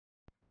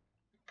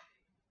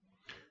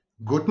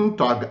Guten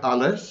Tag,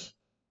 alles.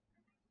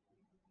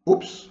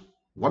 Oops,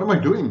 what am I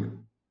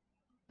doing?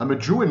 I'm a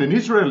Jew and an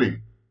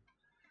Israeli.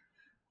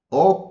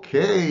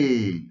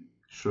 Okay,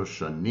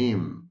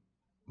 Shoshanim.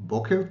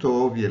 Boker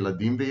Tov,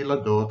 ילדים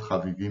וילדות,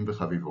 חביבים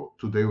וחביבות.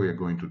 Today we are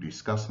going to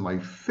discuss my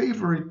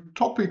favorite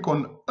topic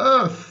on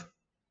earth,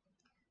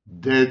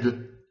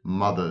 dead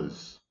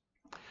mothers.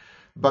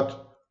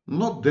 But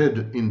not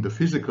dead in the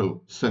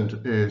physical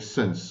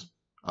sense,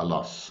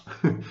 alas.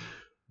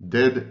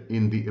 Dead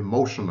in the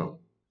emotional,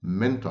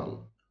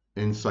 mental,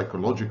 and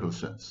psychological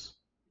sense.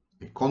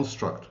 A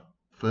construct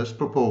first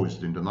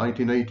proposed in the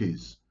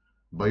 1980s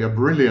by a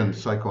brilliant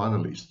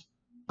psychoanalyst,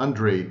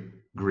 André.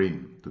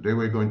 Today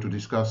we're going to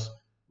discuss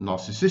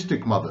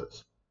narcissistic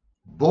mothers,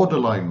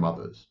 borderline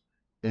mothers,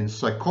 and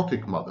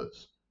psychotic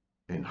mothers,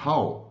 and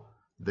how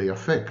they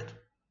affect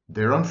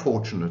their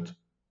unfortunate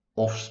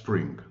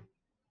offspring.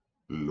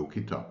 Look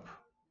it up.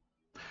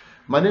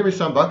 My name is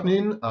Sam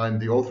Vaknin. I'm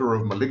the author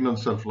of Malignant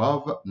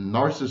Self-Love,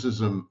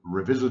 Narcissism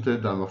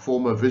Revisited. I'm a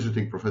former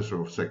visiting professor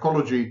of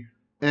psychology,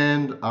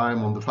 and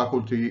I'm on the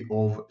faculty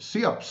of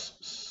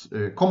CIAPS,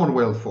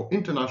 Commonwealth for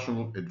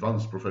International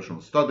Advanced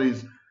Professional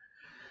Studies,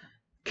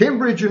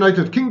 Cambridge,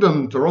 United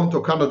Kingdom, Toronto,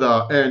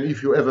 Canada, and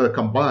if you ever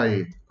come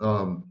by,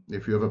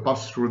 if you ever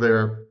pass through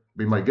there,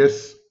 be my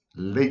guest,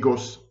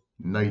 Lagos,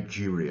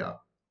 Nigeria.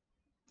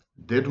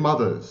 Dead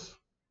mothers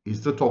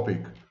is the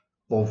topic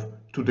of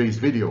today's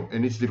video,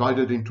 and it's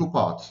divided in two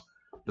parts.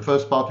 The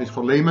first part is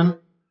for laymen.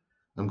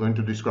 I'm going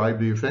to describe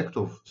the effect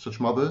of such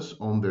mothers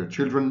on their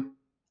children,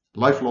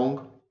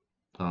 lifelong,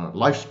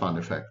 lifespan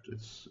effect.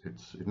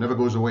 It never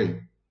goes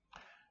away.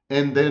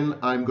 And then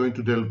I'm going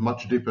to delve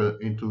much deeper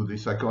into the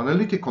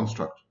psychoanalytic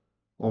construct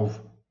of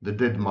the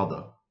dead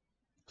mother.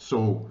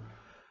 So,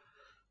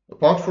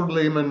 apart from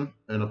laymen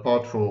and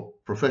apart from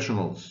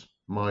professionals,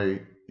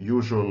 my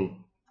usual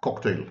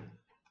cocktail.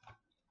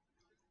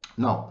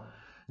 Now,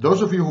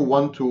 those of you who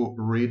want to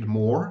read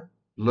more,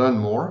 learn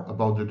more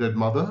about the dead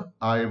mother,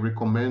 I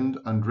recommend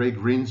André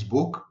Green's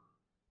book,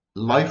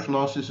 Life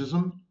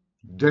Narcissism,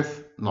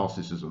 Death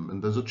Narcissism.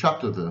 And there's a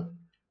chapter there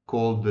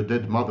called The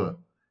Dead Mother.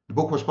 The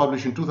book was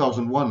published in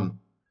 2001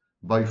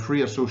 by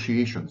Free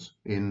Associations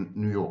in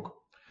New York.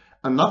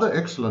 Another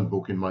excellent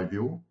book, in my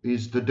view,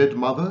 is The Dead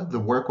Mother, the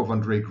work of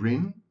André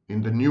Green,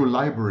 in the New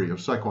Library of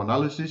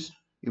Psychoanalysis.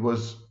 It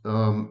was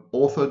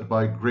authored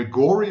by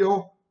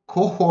Gregorio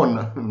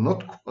Kohon,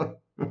 not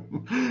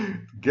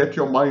get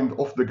your mind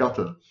off the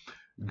gutter.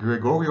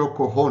 Gregorio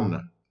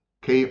Kohon,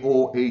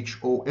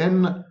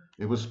 K-O-H-O-N.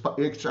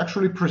 It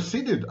actually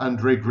preceded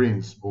André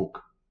Green's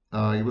book.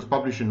 It was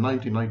published in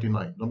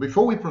 1999. Now,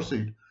 before we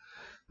proceed,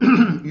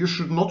 you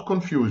should not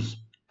confuse.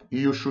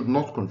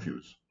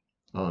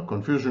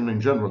 Confusion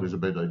in general is a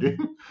bad idea,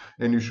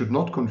 and you should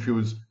not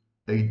confuse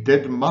a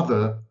dead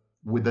mother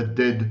with a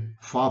dead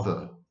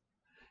father.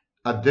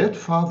 A dead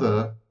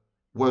father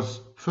was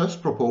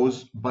first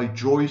proposed by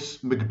Joyce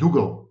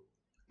McDougall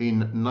in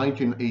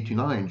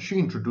 1989. She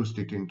introduced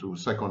it into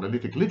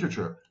psychoanalytic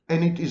literature,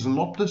 and it is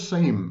not the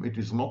same. It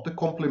is not the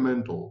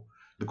complement or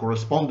the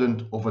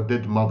correspondent of a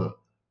dead mother.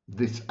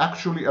 It's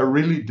actually a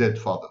really dead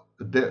father,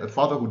 a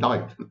father who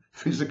died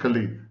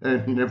physically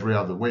and in every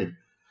other way.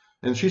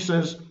 And she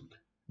says,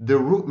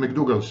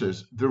 McDougall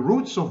says, the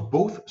roots of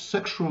both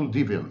sexual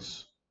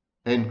deviance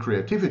and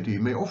creativity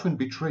may often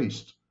be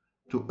traced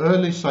to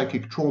early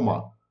psychic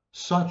trauma,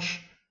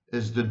 such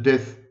as the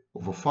death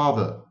of a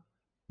father.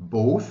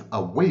 Both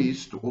are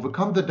ways to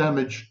overcome the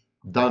damage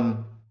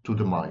done to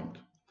the mind.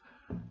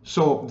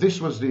 So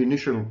this was the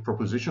initial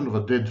proposition of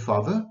a dead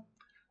father,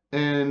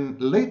 and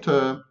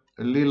later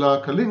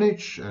Lila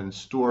Kalinic and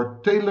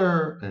Stuart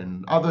Taylor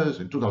and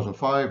others in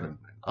 2005 and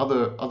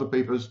other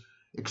papers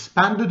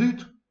expanded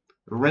it,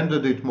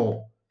 rendered it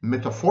more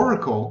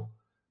metaphorical,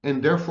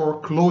 and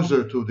therefore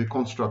closer to the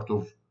construct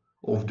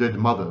of dead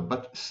mother.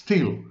 But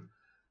still,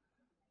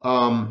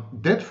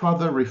 dead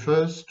father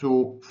refers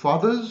to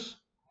fathers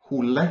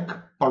who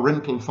lack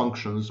parental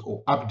functions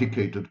or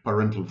abdicated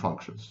parental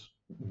functions.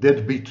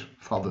 Deadbeat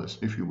fathers,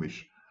 if you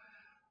wish.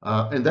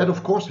 And that,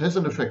 of course, has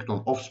an effect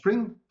on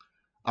offspring.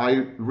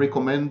 I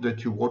recommend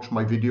that you watch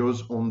my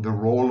videos on the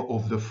role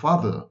of the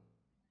father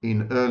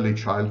in early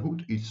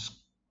childhood. It's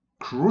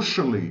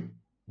crucially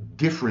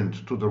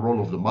different to the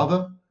role of the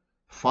mother.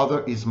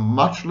 Father is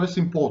much less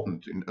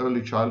important in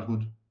early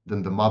childhood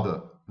than the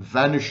mother,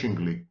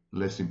 vanishingly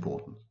less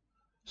important.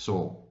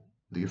 So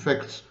the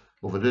effects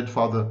of a dead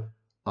father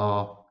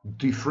are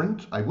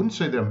different. I wouldn't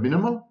say they're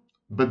minimal,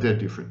 but they're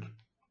different.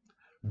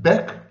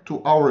 Back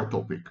to our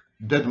topic,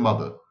 dead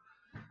mother.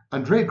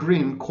 André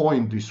Green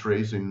coined this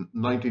phrase in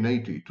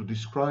 1980 to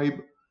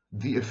describe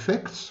the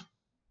effects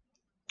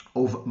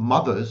of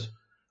mothers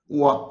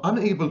who are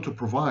unable to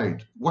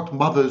provide what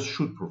mothers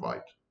should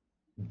provide: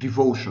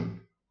 devotion,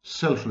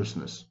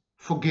 selflessness,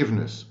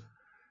 forgiveness,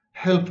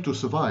 help to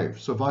survive,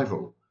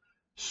 survival,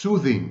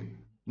 soothing,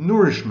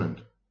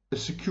 nourishment, a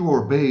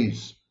secure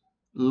base,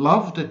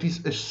 love that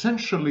is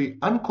essentially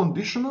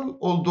unconditional,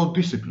 although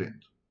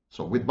disciplined,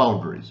 so with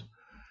boundaries,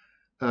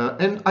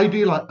 and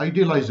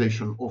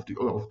idealization of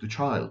the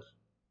child.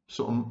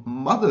 So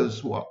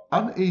mothers who are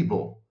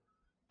unable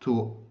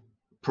to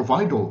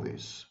provide all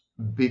this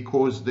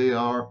because they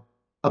are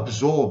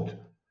absorbed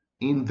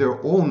in their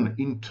own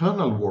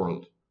internal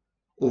world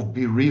of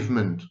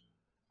bereavement,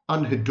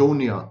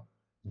 anhedonia,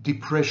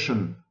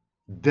 depression,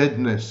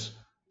 deadness,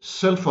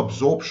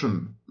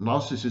 self-absorption,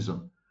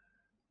 narcissism,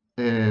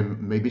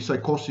 maybe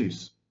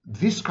psychosis.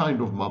 This kind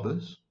of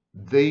mothers,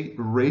 they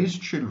raise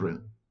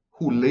children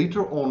who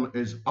later on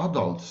as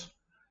adults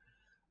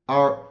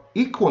are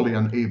equally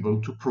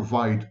unable to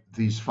provide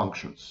these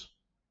functions.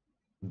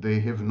 They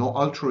have no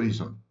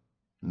altruism,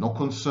 no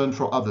concern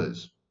for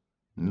others,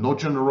 no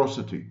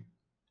generosity,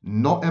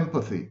 no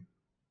empathy,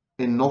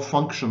 and no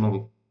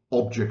functional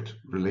object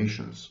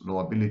relations, no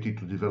ability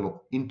to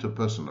develop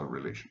interpersonal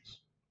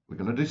relations. We're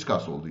going to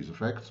discuss all these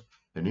effects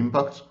and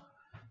impacts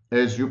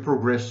as you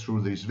progress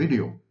through this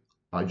video.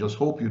 I just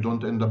hope you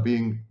don't end up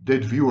being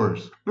dead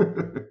viewers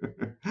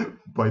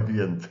by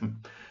the end.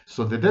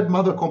 So the dead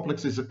mother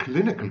complex is a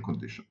clinical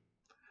condition,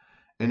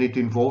 and it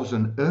involves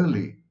an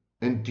early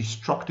and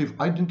destructive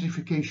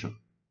identification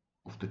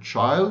of the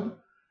child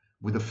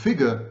with a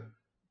figure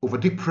of a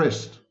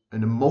depressed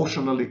and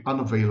emotionally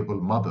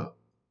unavailable mother,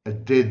 a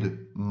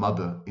dead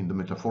mother in the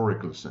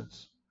metaphorical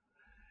sense.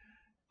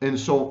 And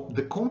so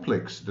the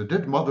complex, the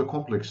dead mother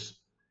complex,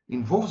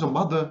 involves a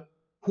mother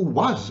who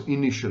was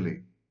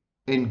initially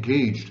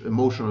engaged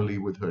emotionally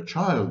with her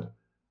child,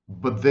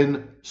 but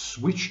then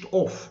switched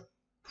off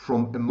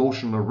from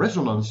emotional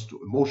resonance to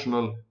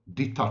emotional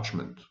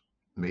detachment.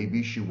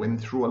 Maybe she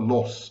went through a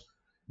loss.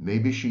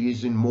 Maybe she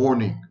is in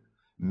mourning.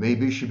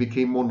 Maybe she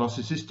became more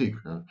narcissistic.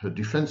 Her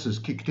defenses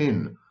kicked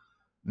in.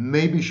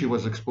 Maybe she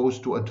was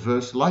exposed to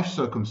adverse life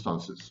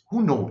circumstances.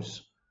 Who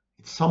knows?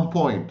 At some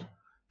point,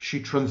 she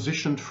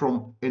transitioned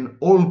from an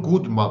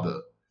all-good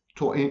mother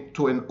to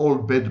an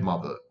all-bad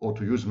mother, or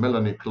to use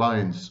Melanie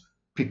Klein's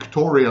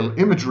pictorial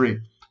imagery,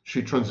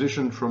 she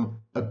transitioned from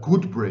a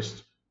good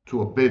breast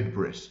to a bad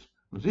breast.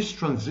 This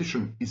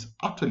transition is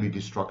utterly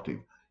destructive.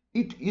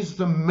 It is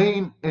the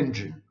main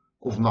engine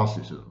of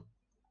narcissism.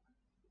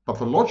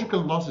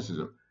 Pathological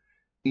narcissism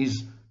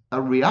is a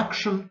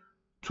reaction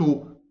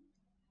to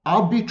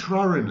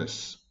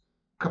arbitrariness,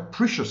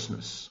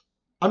 capriciousness,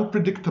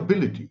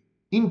 unpredictability,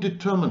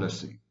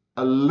 indeterminacy,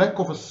 a lack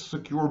of a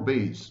secure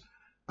base,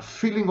 a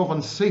feeling of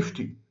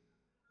unsafety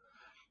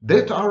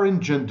that are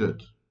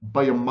engendered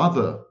by a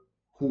mother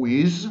who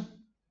is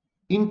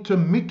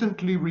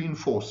intermittently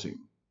reinforcing,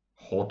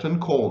 hot and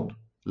cold,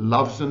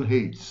 loves and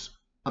hates,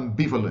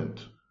 ambivalent,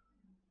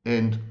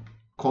 and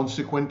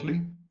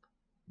consequently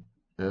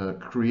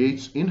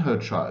creates in her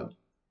child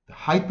the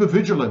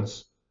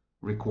hypervigilance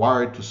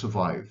required to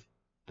survive.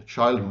 The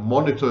child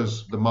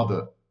monitors the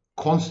mother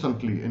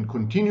constantly and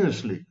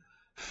continuously,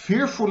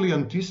 fearfully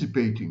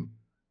anticipating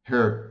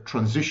her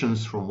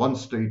transitions from one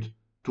state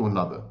to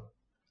another.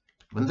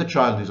 When the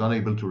child is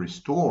unable to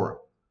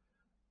restore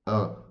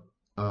a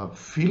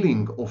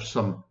feeling of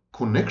some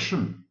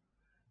connection,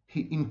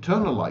 he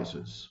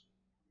internalizes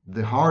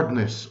the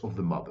hardness of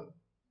the mother,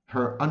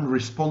 her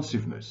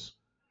unresponsiveness,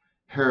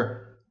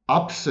 her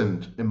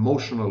absent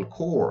emotional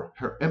core,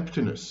 her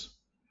emptiness.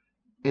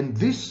 And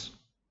this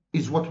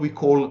is what we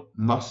call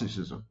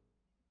narcissism.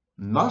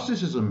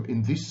 Narcissism,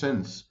 in this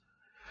sense,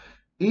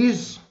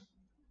 is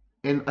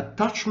an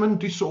attachment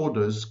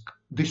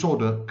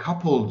disorder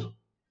coupled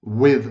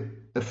with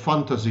a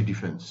fantasy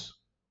defense.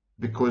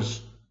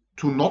 Because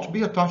to not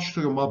be attached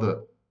to your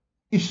mother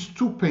is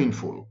too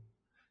painful.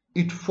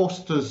 It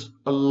fosters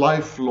a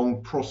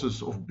lifelong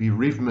process of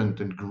bereavement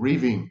and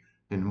grieving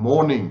and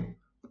mourning,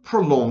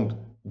 prolonged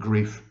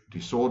grief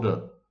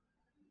disorder.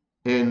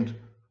 And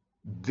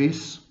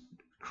this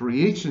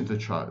creates in the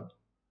child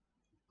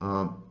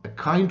a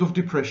kind of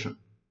depression.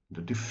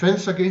 The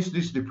defense against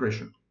this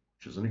depression,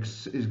 which is an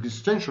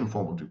existential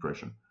form of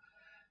depression,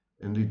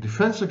 and the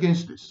defense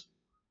against this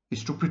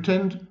is to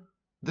pretend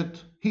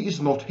that he is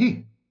not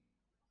he.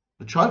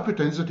 The child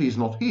pretends that he is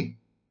not he.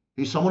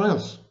 He's someone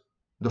else,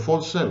 the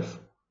false self.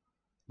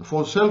 The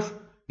false self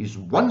is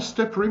one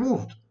step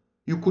removed.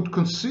 You could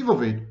conceive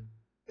of it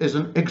as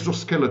an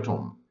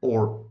exoskeleton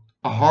or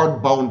a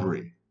hard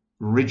boundary,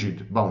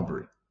 rigid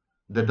boundary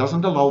that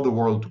doesn't allow the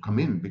world to come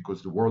in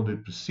because the world is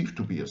perceived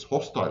to be as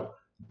hostile,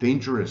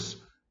 dangerous,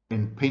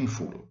 and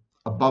painful.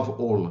 Above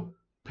all,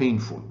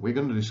 painful. We're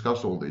going to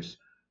discuss all this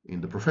in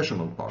the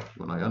professional part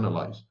when I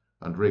analyze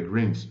André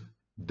Green's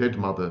dead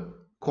mother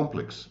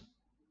complex.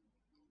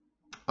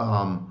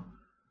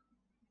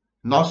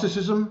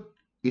 Narcissism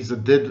is a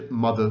dead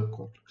mother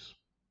complex.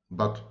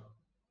 But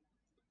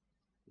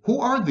who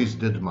are these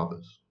dead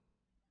mothers?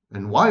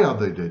 And why are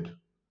they dead?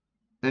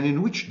 And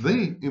in which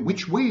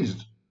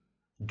ways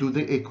do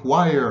they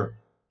acquire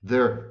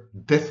their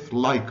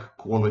death-like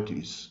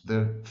qualities,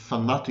 their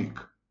fanatic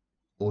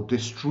or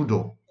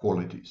destrudo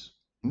qualities?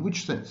 In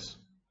which sense?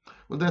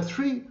 Well, there are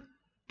three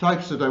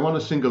types that I want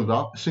to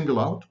single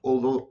out,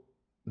 although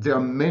there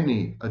are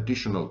many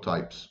additional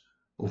types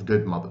of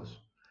dead mothers.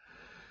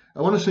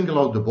 I want to single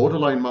out the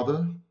borderline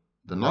mother,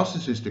 the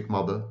narcissistic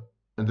mother,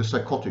 and the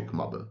psychotic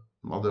mother.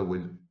 mother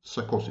with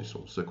psychosis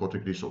or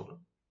psychotic disorder.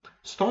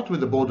 Start with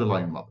the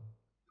borderline mother.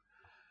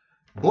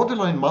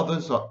 Borderline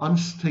mothers are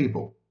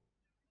unstable.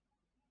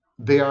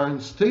 They are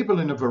unstable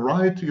in a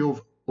variety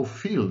of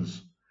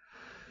fields.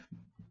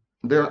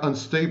 They're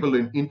unstable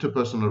in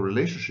interpersonal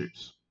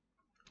relationships.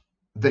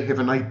 They have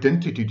an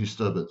identity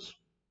disturbance.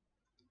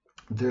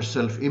 Their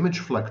self-image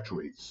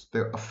fluctuates.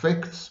 Their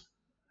affects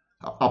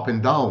are up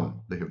and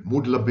down. They have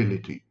mood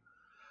lability.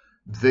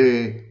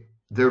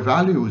 Their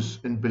values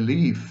and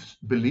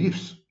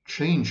beliefs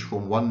change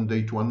from one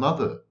day to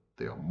another.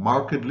 They are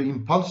markedly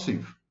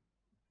impulsive.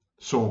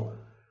 So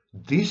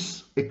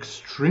this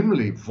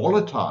extremely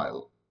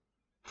volatile,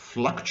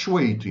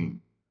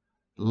 fluctuating,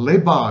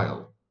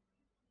 labile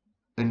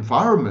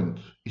environment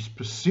is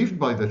perceived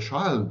by the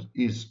child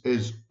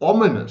as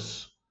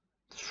ominous,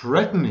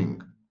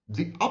 threatening,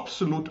 the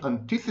absolute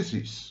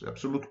antithesis,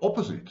 absolute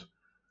opposite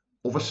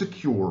of a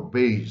secure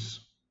base.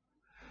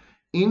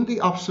 In the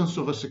absence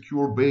of a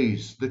secure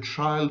base, the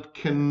child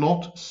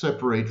cannot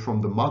separate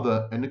from the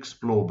mother and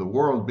explore the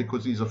world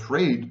because he's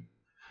afraid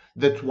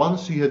that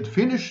once he had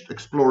finished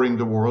exploring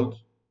the world,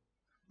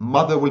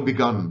 mother will be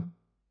gone.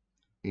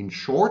 In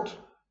short,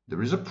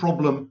 there is a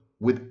problem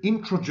with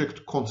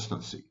introject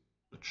constancy.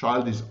 The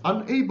child is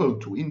unable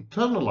to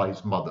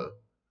internalize mother,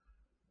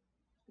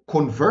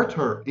 convert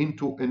her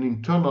into an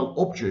internal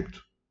object,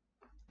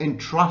 and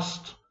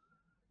trust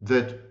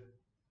that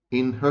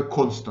in her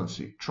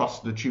constancy,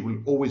 trust that she will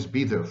always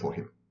be there for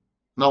him.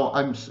 Now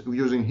I'm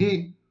using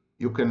he,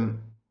 you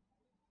can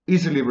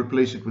easily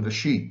replace it with a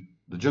she.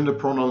 The gender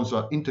pronouns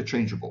are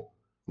interchangeable.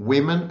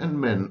 Women and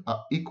men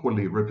are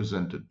equally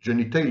represented.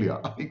 Genitalia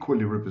are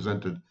equally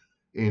represented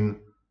in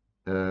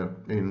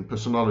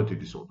personality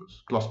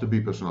disorders, cluster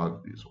B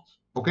personality disorders.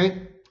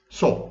 Okay,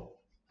 so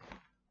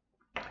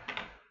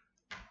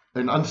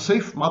an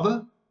unsafe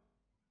mother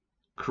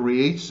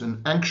creates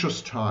an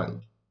anxious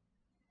child.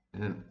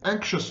 And an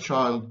anxious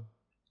child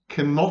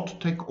cannot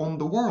take on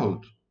the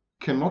world,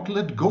 cannot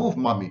let go of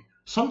mommy.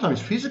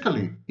 Sometimes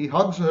physically, he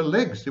hugs her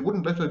legs, he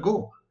wouldn't let her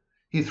go.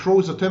 He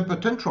throws a temper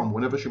tantrum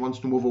whenever she wants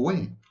to move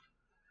away.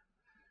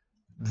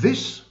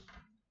 This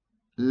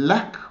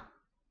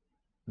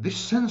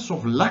sense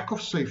of lack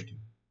of safety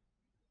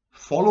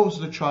follows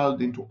the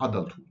child into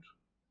adulthood,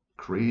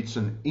 creates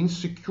an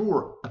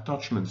insecure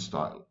attachment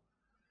style.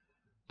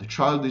 The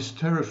child is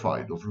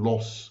terrified of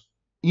loss,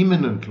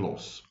 imminent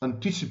loss,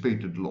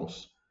 anticipated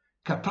loss,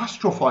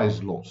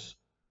 catastrophized loss,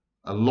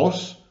 a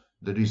loss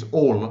that is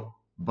all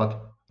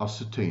but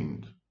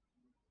ascertained.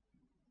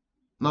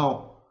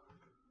 Now,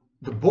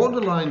 the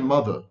borderline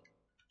mother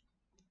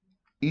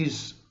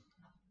is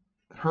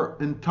her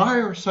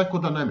entire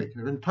psychodynamic,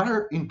 her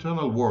entire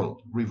internal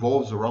world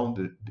revolves around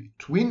the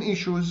twin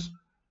issues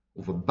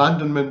of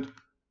abandonment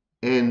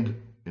and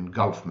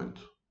engulfment.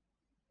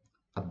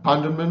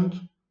 Abandonment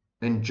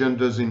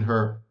engenders in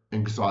her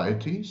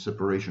anxiety,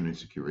 separation,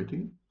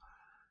 insecurity,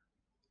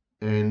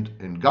 and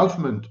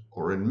engulfment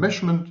or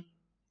enmeshment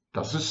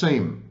does the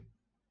same,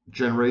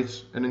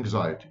 generates an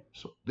anxiety.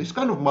 So this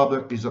kind of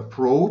mother is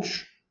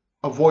approach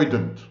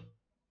avoidant,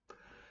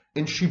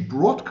 and she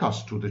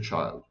broadcasts to the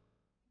child,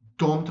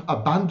 don't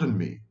abandon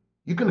me.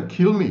 You're going to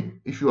kill me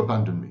if you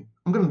abandon me.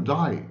 I'm going to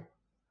die.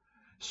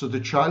 So the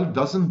child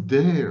doesn't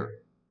dare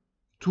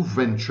to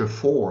venture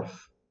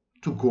forth,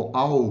 to go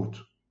out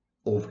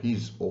of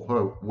his or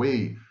her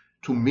way,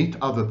 to meet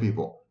other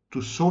people,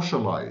 to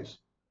socialize,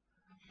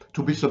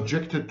 to be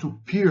subjected to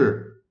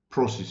peer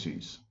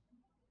processes.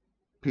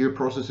 Peer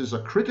processes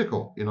are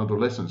critical in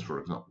adolescence, for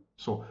example.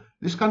 So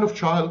this kind of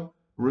child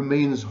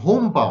remains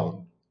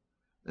homebound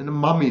and a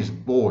mommy's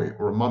boy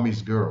or a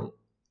mommy's girl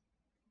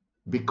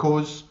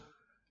because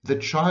the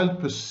child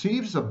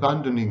perceives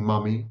abandoning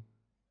mommy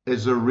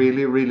as a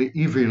really, really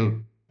evil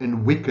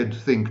and wicked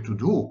thing to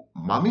do.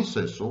 Mommy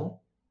says so.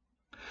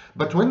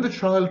 But when the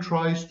child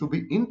tries to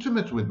be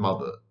intimate with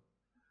mother,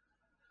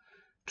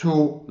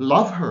 to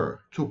love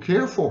her, to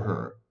care for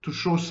her, to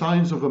show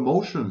signs of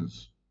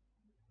emotions,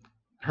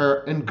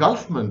 her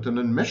engulfment and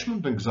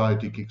enmeshment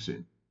anxiety kicks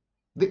in.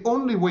 The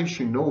only way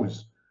she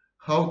knows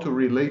how to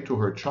relate to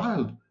her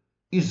child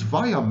is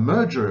via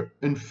merger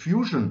and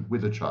fusion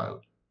with the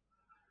child.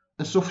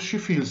 And so she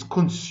feels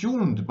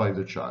consumed by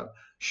the child.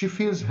 She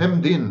feels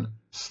hemmed in,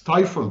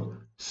 stifled,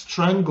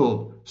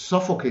 strangled,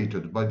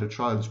 suffocated by the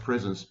child's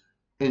presence,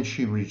 and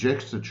she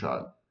rejects the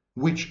child,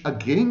 which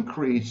again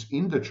creates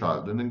in the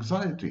child an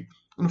anxiety.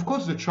 And of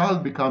course, the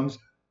child becomes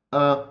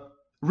a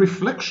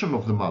reflection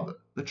of the mother.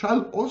 The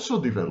child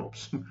also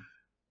develops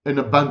an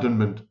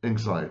abandonment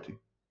anxiety.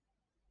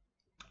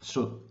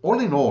 So all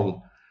in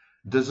all,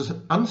 there's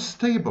an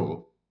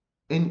unstable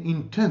and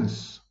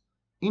intense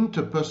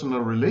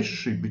interpersonal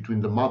relationship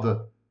between the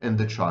mother and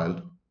the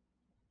child,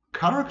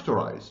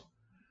 characterized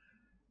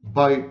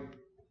by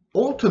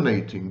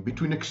alternating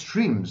between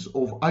extremes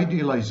of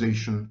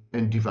idealization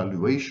and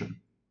devaluation.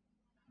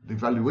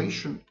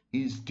 Devaluation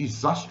is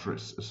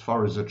disastrous as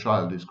far as a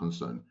child is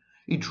concerned.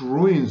 It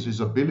ruins his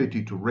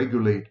ability to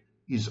regulate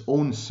his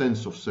own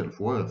sense of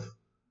self-worth,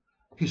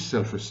 his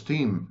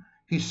self-esteem,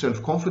 his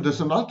self-confidence,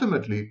 and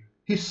ultimately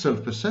his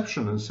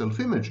self-perception and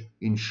self-image.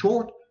 In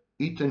short,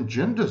 it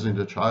engenders in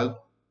the child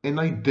an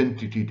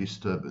identity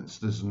disturbance.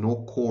 There's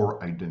no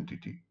core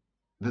identity.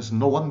 There's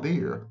no one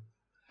there.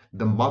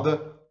 The mother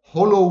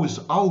hollows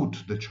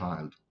out the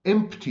child,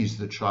 empties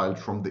the child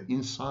from the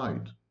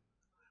inside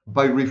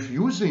by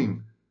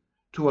refusing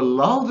to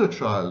allow the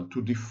child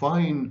to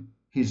define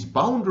his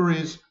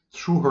boundaries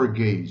through her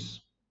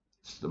gaze.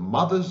 It's the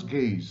mother's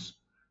gaze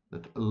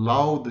that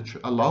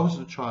allows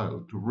the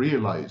child to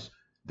realize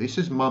this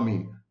is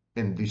mommy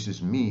and this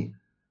is me.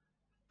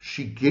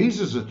 She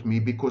gazes at me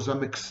because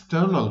I'm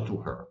external to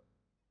her.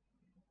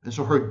 And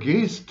so her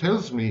gaze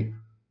tells me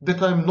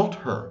that I'm not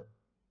her.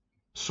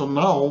 So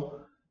now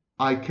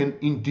I can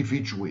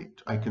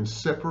individuate, I can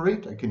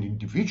separate, I can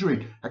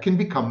individuate, I can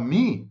become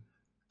me.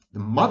 The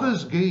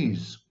mother's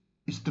gaze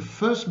is the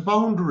first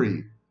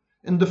boundary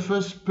and the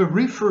first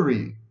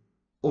periphery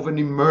of an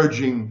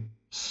emerging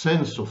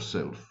sense of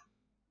self.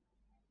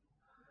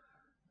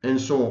 And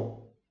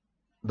so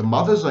the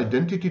mother's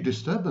identity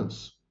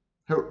disturbance,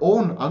 her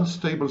own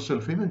unstable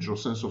self-image or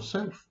sense of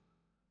self,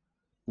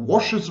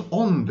 washes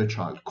on the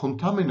child,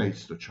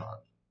 contaminates the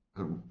child,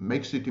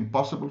 makes it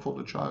impossible for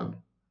the child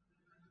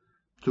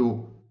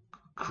to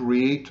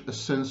create a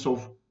sense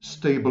of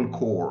stable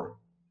core.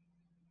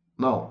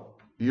 Now,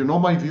 you know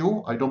my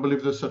view. I don't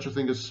believe there's such a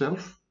thing as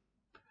self,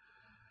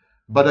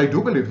 but I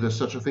do believe there's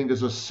such a thing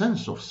as a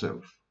sense of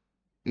self.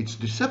 It's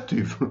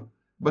deceptive,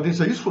 but it's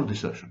a useful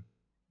deception.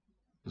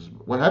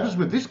 What happens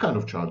with this kind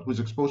of child who is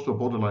exposed to a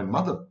borderline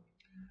mother?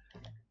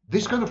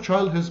 This kind of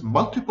child has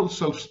multiple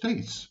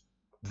self-states.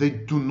 They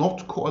do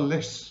not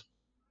coalesce.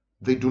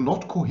 They do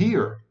not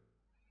cohere.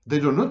 They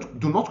do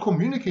not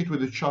communicate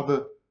with each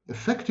other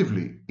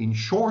effectively. In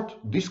short,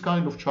 this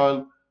kind of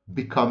child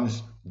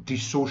becomes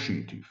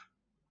dissociative.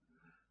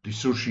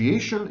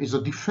 Dissociation is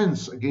a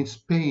defense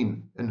against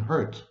pain and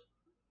hurt.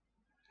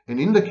 And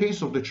in the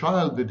case of the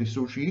child, the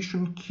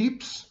dissociation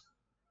keeps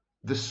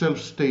the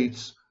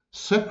self-states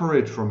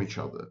separate from each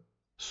other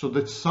so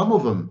that some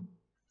of them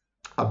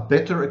are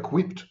better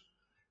equipped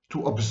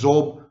to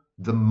absorb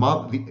the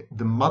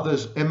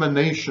mother's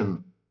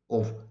emanation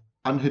of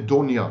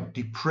anhedonia,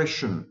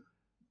 depression,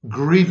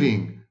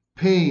 grieving,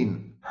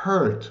 pain,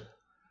 hurt.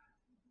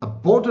 A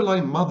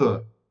borderline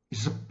mother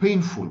is a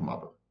painful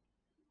mother.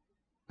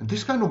 And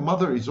this kind of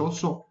mother is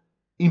also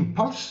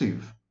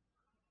impulsive,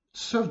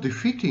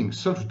 self-defeating,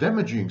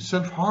 self-damaging,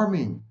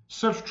 self-harming,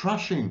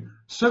 self-trashing,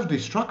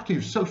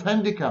 self-destructive,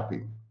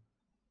 self-handicapping.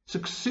 It's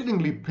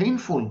exceedingly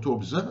painful to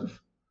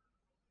observe.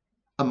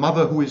 A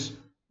mother who is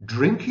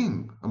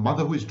drinking, a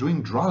mother who is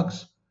doing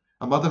drugs,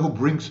 a mother who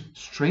brings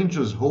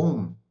strangers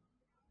home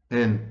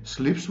and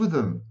sleeps with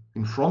them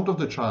in front of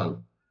the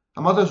child,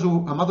 a mother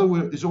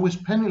who is always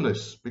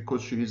penniless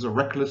because she is a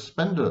reckless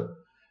spender,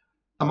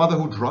 a mother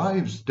who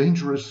drives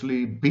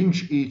dangerously,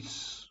 binge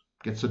eats,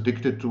 gets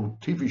addicted to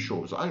TV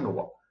shows, I know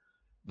what.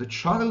 The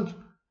child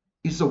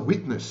is a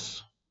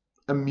witness,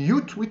 a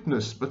mute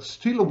witness, but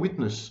still a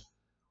witness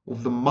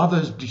of the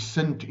mother's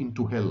descent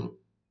into hell.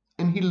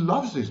 And he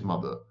loves his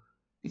mother.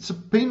 It's a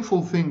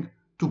painful thing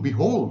to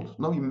behold.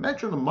 Now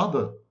imagine a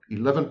mother,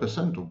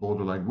 11% of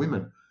borderline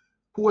women,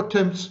 who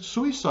attempts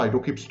suicide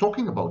or keeps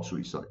talking about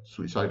suicide,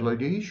 suicidal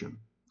ideation.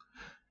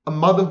 A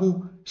mother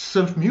who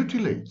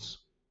self-mutilates.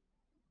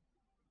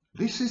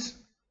 This is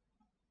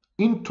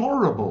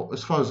intolerable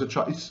as far as a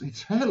child.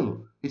 It's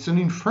hell. It's an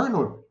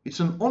inferno.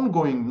 It's an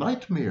ongoing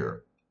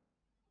nightmare.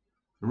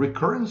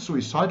 Recurrent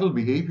suicidal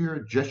behavior,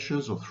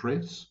 gestures or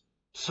threats,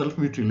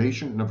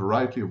 self-mutilation in a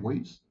variety of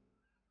ways.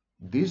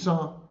 These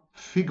are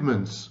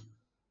figments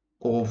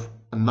of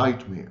a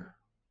nightmare,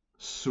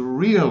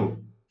 surreal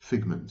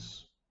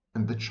figments,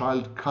 and the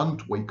child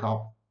can't wake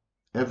up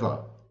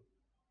ever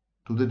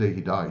to the day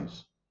he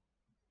dies.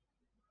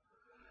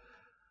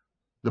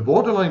 The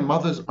borderline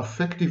mother's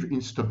affective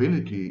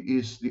instability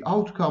is the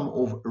outcome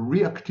of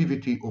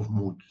reactivity of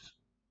moods.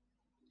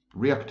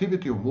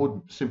 Reactivity of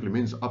mood simply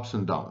means ups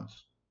and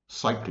downs,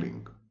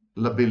 cycling,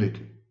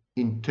 lability,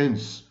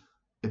 intense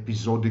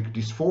episodic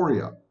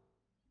dysphoria,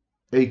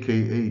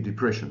 aka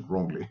depression,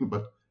 wrongly,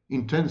 but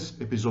intense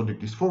episodic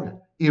dysphoria,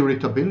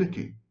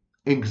 irritability,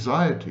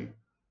 anxiety,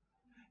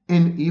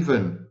 and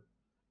even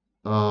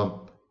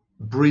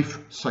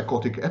brief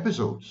psychotic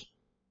episodes.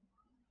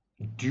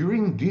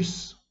 During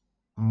this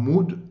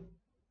mood,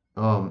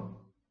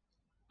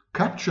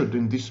 captured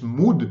in this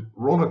mood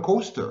roller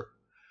coaster,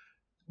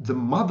 the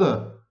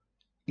mother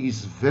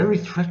is very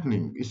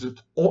threatening, is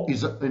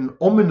an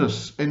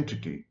ominous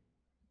entity.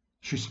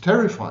 She's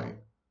terrifying.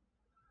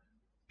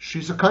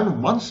 She's a kind of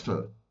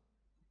monster.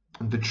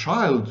 And the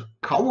child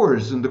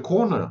cowers in the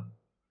corner,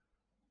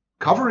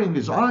 covering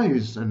his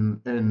eyes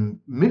and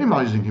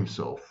minimizing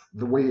himself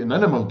the way an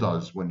animal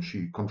does when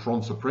she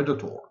confronts a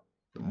predator.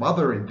 The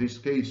mother, in this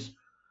case,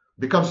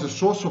 becomes the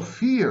source of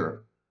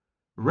fear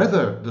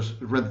rather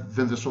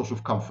than the source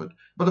of comfort.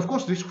 But of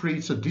course, this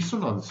creates a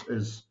dissonance,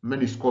 as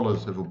many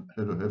scholars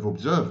have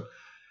observed,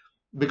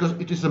 because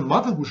it is the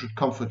mother who should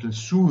comfort and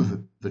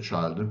soothe the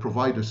child and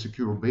provide a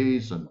secure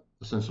base and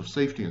a sense of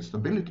safety and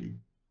stability.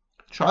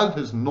 Child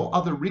has no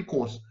other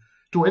recourse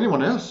to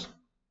anyone else.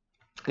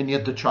 And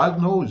yet the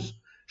child knows,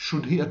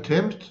 should he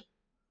attempt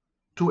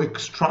to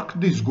extract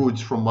these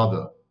goods from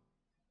mother,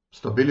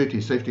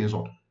 stability, safety, and so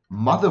on,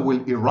 mother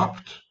will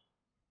erupt,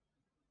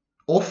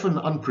 often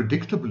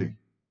unpredictably,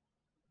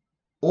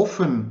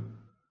 often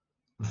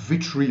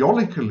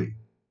vitriolically.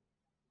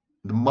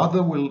 The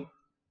mother will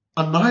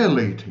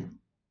annihilate him,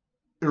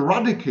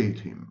 eradicate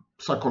him,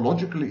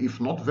 psychologically,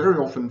 if not very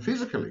often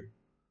physically.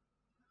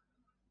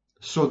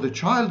 So the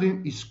child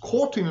is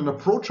caught in an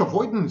approach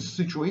avoidance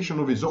situation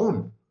of his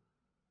own.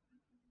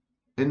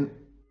 And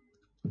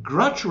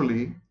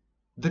gradually,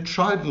 the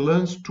child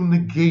learns to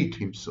negate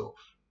himself,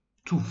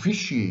 to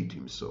vitiate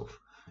himself,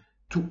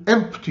 to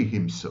empty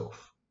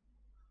himself,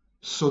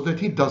 so that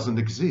he doesn't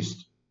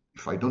exist.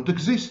 If I don't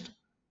exist,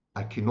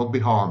 I cannot be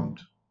harmed.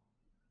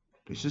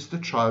 This is the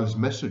child's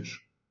message.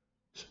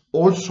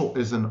 Also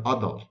as an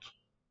adult,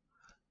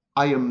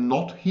 I am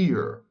not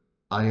here.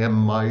 I am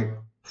my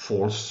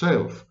false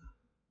self.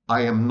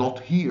 I am not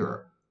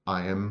here.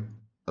 I am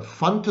a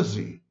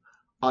fantasy.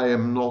 I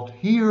am not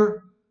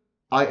here.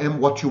 I am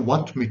what you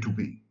want me to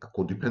be, a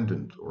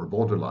codependent or a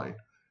borderline.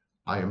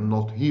 I am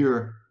not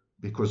here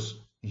because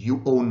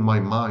you own my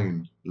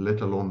mind,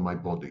 let alone my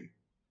body.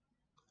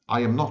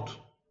 I am not.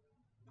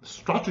 The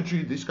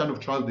strategy this kind of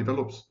child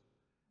develops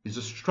is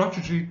a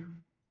strategy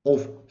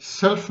of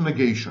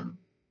self-negation.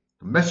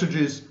 The message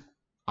is,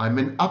 I'm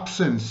an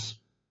absence.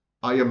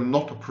 I am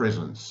not a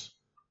presence.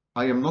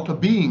 I am not a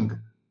being.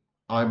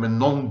 I'm a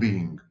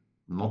non-being,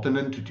 not an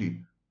entity.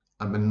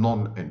 I'm a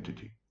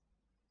non-entity.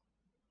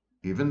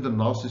 Even the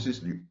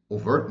narcissist, the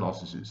overt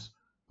narcissist,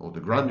 or the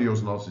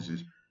grandiose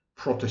narcissist,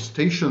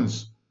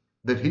 protestations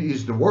that he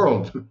is the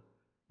world,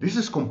 this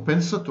is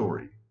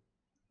compensatory.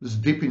 This is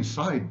deep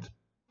inside.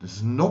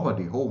 There's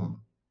nobody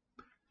home.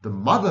 The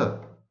mother,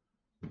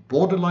 the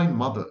borderline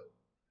mother,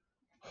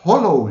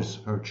 hollows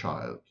her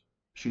child.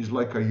 She's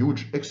like a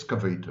huge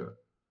excavator.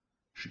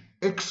 She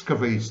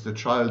excavates the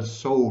child's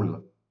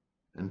soul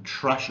and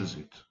trashes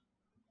it,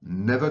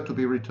 never to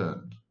be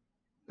returned,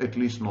 at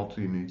least not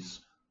in its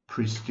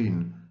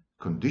pristine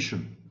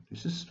condition.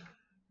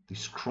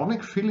 These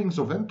chronic feelings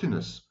of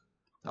emptiness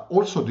are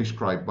also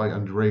described by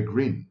André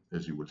Green,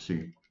 as you will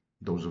see,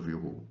 those of you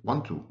who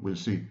want to will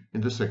see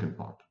in the second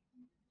part.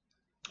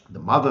 The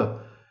mother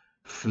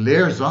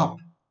flares up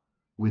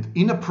with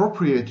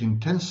inappropriate,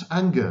 intense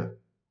anger.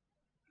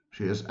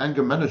 She has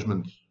anger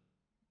management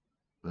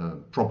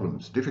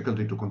problems,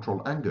 difficulty to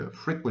control anger,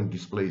 frequent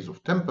displays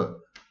of temper,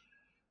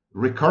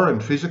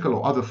 recurrent physical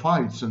or other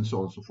fights, and so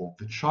on and so forth.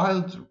 The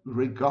child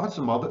regards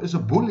the mother as a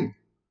bully,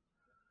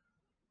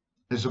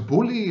 as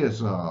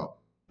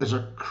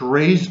a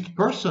crazed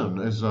person,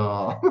 as a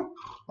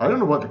I don't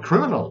know what, a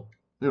criminal.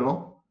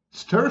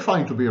 It's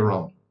terrifying to be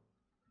around.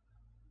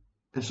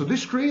 And so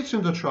this creates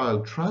in the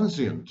child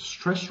transient,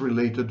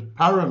 stress-related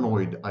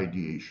paranoid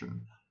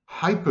ideation,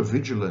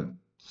 hypervigilance,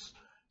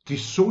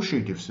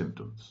 dissociative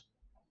symptoms,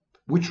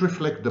 which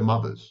reflect the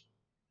mother's.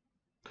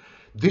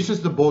 This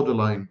is the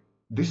borderline.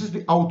 This is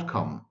the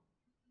outcome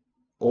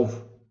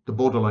of the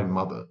borderline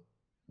mother.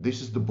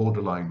 This is the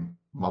borderline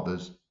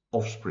mother's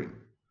offspring.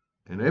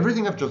 And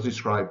everything I've just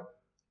described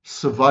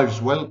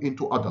survives well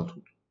into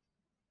adulthood.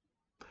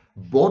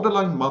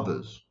 Borderline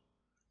mothers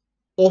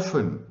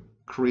often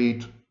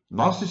create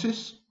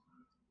narcissists,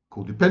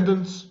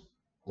 codependents,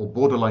 or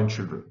borderline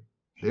children.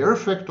 Their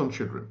effect on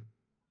children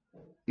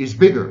is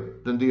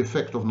bigger than the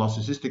effect of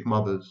narcissistic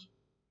mothers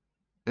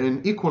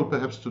and equal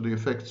perhaps to the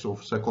effects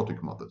of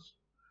psychotic mothers.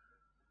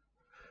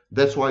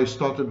 That's why I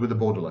started with the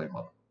borderline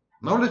mother.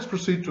 Now let's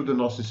proceed to the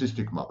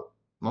narcissistic mother.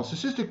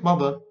 Narcissistic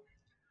mother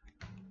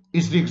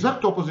is the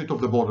exact opposite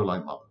of the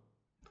borderline mother.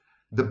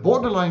 The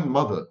borderline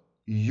mother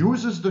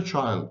uses the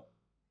child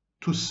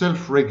to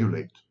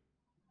self-regulate.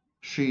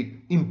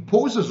 She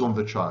imposes on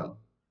the child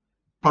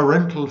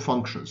parental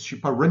functions. She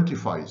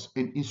parentifies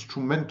and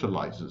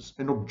instrumentalizes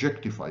and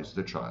objectifies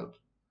the child.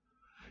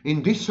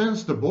 In this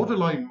sense, the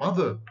borderline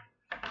mother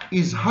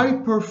is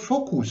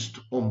hyper-focused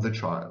on the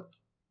child.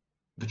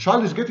 The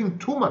child is getting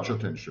too much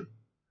attention.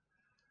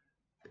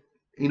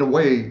 In a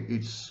way,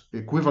 it's the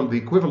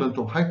equivalent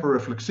of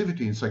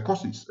hyperreflexivity in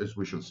psychosis, as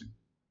we shall see.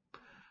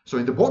 So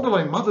in the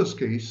borderline mother's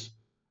case,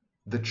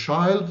 the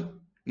child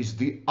is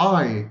the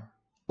eye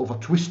of a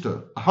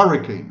twister, a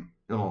hurricane,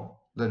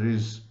 that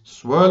is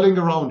swirling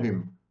around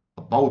him,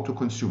 about to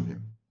consume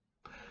him.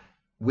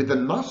 With the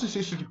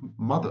narcissistic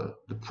mother,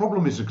 the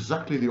problem is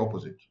exactly the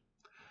opposite.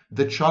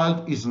 The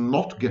child is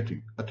not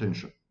getting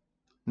attention,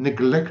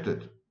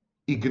 neglected,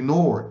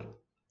 ignored,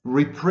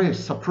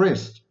 repressed,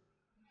 suppressed.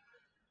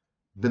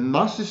 The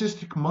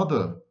narcissistic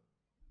mother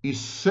is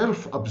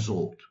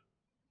self-absorbed.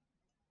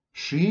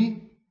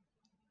 She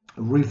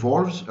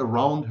revolves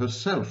around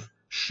herself.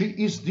 She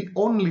is the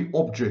only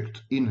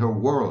object in her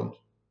world.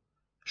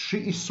 She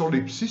is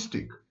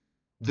solipsistic.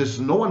 There's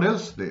no one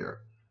else there.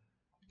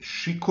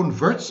 She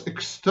converts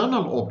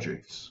external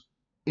objects,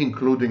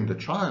 including the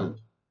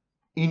child,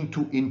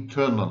 into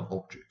internal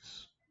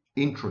objects,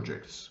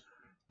 introjects.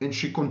 And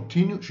she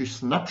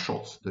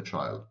snapshots the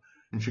child.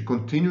 and she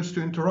continues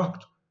to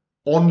interact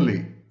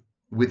only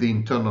with the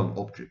internal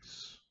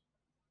objects.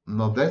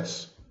 Now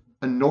that's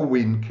a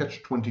no-win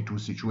catch-22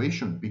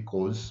 situation,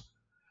 because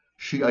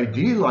she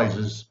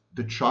idealizes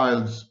the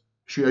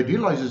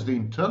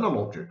internal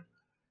object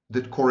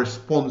that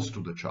corresponds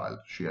to the child.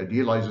 She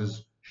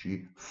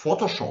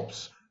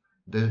photoshops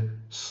the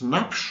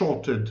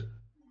snapshotted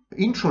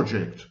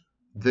introject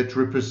that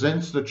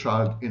represents the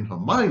child in her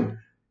mind.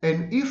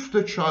 And if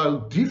the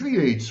child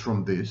deviates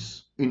from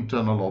this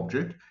internal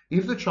object,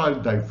 if the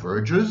child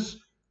diverges,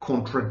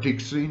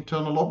 contradicts the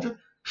internal object,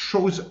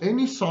 shows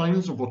any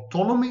signs of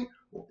autonomy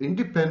or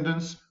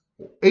independence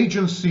or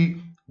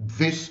agency,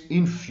 this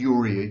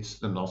infuriates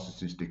the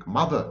narcissistic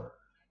mother,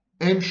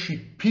 and she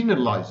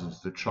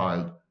penalizes the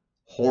child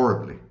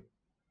horribly.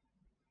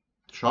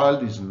 The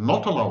child is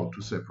not allowed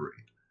to separate,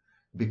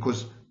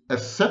 because a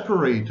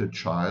separated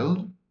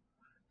child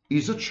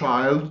is a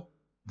child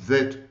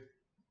that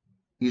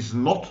is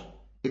not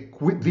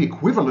the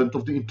equivalent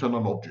of the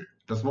internal object,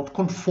 does not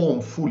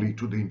conform fully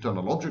to the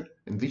internal object,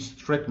 and this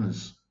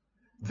threatens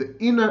the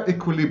inner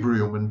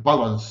equilibrium and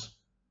balance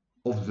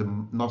of the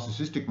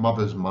narcissistic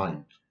mother's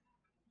mind.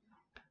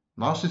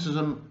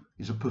 Narcissism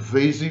is a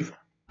pervasive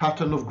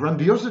pattern of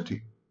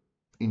grandiosity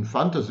in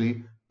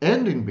fantasy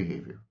and in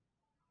behavior.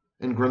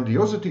 And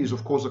grandiosity is,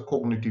 of course, a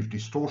cognitive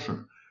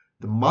distortion.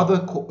 The mother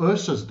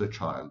coerces the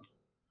child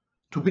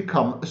to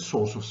become a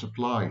source of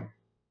supply.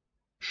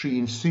 She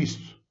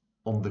insists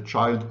on the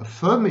child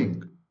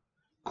affirming,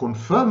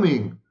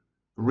 confirming,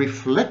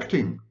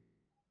 reflecting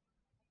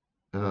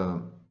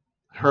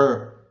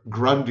her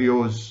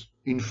grandiose,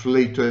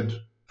 inflated,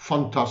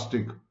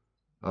 fantastic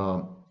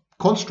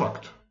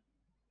construct,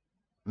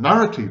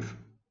 narrative,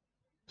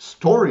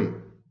 story,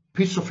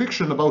 piece of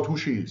fiction about who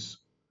she is.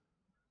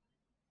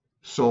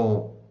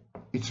 So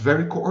it's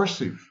very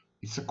coercive.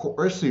 It's a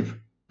coercive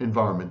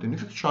environment. And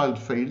if the child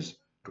fails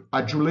to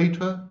adulate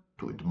her,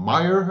 to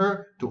admire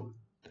her, the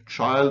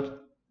child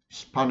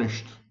is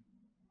punished.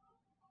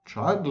 The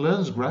child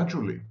learns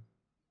gradually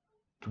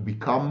to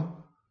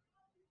become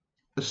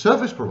a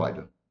service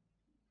provider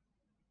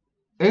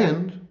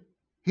and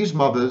his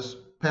mother's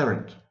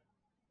parent.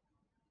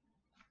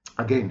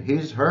 Again,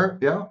 his, her,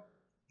 yeah,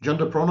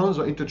 gender pronouns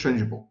are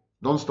interchangeable.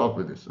 Don't start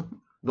with this.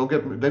 Don't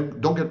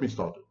get me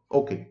started.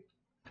 Okay.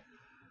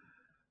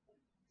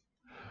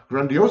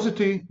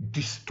 Grandiosity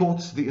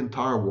distorts the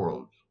entire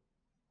world.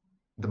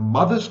 The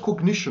mother's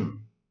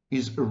cognition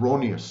is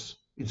erroneous,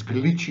 it's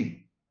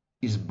glitchy,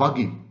 it's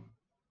buggy.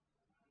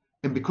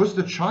 And because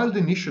the child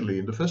initially,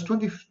 in the first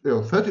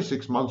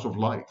 36 months of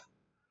life,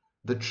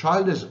 the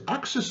child has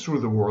access through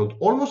the world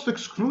almost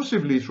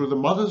exclusively through the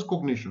mother's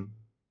cognition.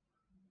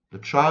 The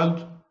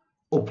child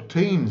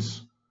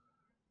obtains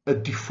a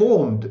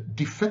deformed,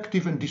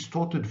 defective, and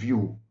distorted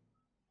view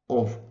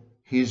of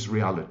his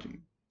reality.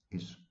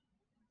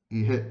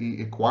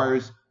 He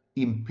acquires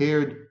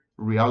impaired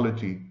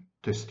reality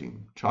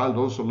testing. Child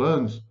also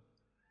learns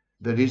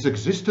that his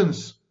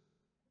existence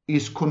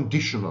is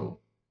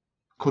conditional,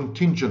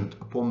 contingent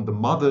upon the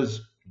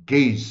mother's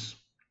gaze.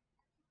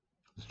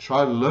 The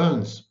child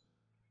learns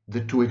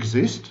that to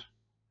exist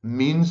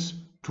means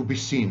to be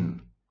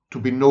seen, to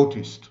be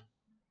noticed.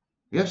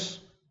 Yes,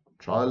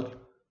 child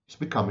is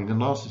becoming a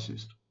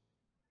narcissist.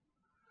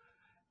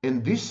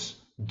 And this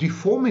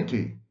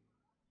deformity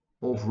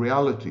of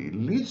reality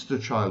leads the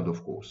child,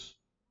 of course,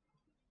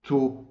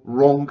 to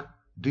wrong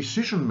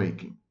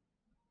decision-making.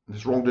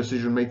 This wrong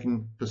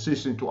decision-making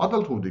persists into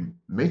adulthood in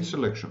mate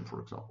selection,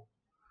 for example.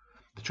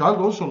 The child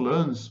also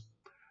learns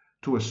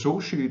to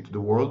associate the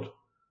world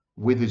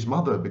with his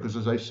mother, because,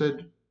 as I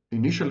said,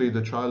 initially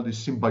the child is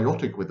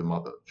symbiotic with the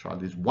mother. The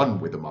child is one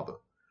with the mother.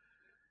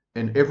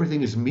 And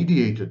everything is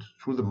mediated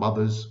through the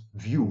mother's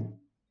view,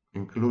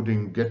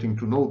 including getting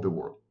to know the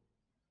world.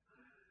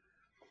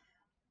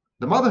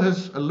 The mother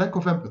has a lack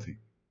of empathy,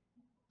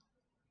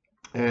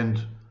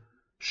 and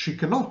she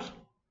cannot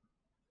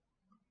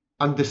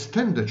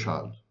understand the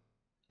child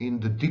in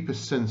the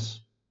deepest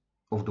sense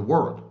of the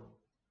word.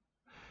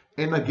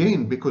 And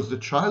again, because the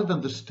child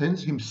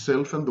understands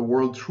himself and the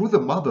world through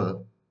the mother,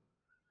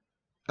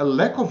 a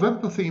lack of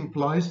empathy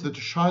implies that the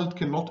child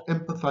cannot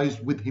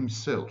empathize with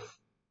himself.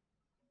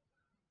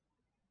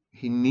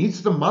 He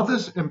needs the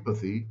mother's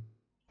empathy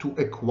to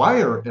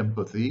acquire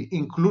empathy,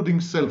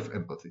 including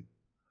self-empathy.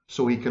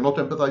 So he cannot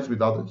empathize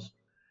with others,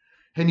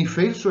 and he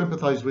fails to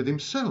empathize with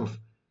himself.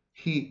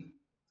 He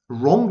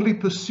wrongly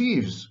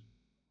perceives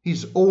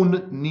his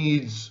own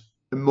needs,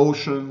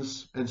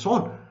 emotions, and so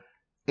on.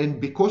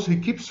 And because he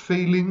keeps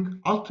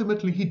failing,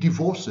 ultimately he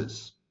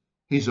divorces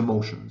his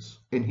emotions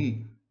and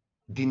he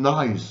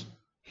denies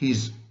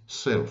his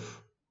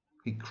self.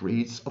 He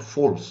creates a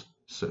false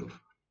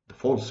self. The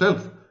false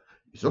self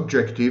is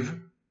objective,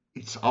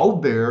 it's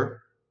out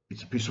there,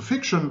 it's a piece of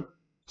fiction,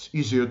 it's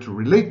easier to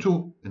relate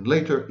to, and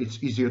later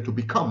it's easier to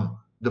become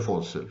the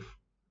false self.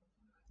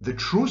 The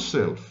true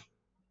self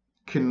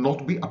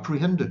cannot be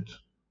apprehended,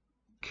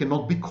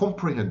 cannot be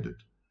comprehended.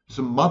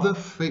 The mother,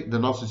 the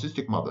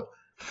narcissistic mother,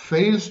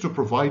 fails to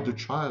provide the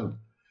child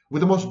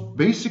with the most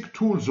basic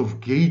tools of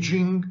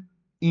gauging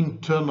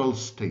internal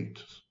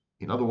state.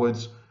 In other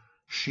words,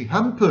 she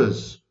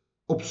hampers,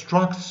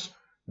 obstructs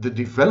the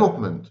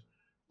development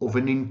of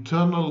an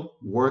internal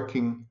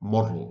working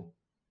model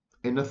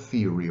and a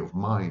theory of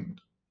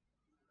mind.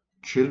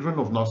 Children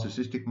of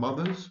narcissistic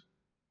mothers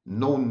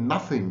know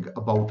nothing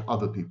about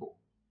other people,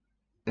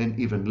 and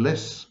even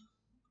less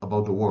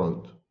about the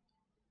world.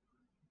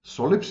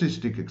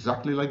 Solipsistic,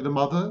 exactly like the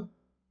mother,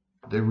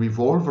 they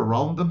revolve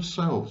around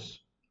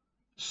themselves,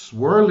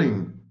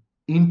 swirling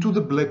into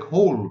the black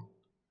hole,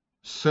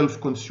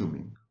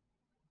 self-consuming.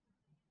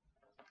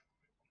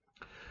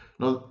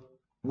 Now,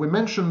 we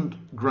mentioned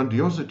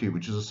grandiosity,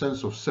 which is a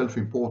sense of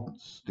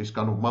self-importance. This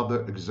kind of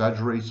mother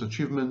exaggerates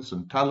achievements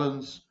and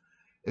talents,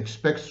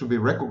 expects to be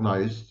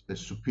recognized as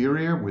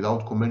superior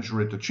without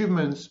commensurate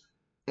achievements,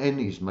 and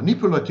is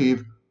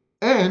manipulative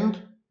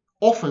and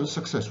often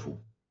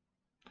successful.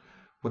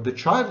 What the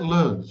child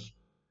learns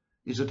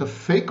is that a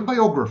fake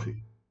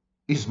biography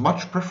is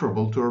much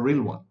preferable to a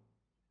real one.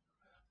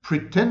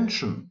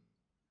 Pretension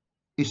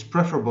is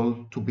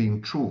preferable to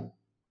being true.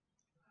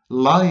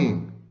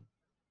 Lying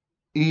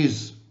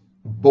is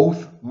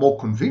both more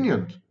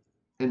convenient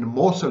and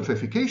more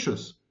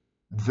self-efficacious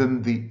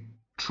than the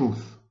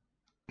truth,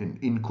 an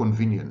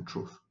inconvenient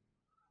truth.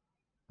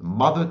 The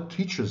mother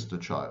teaches the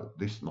child,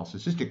 this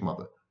narcissistic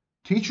mother,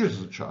 teaches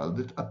the child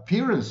that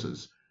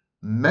appearances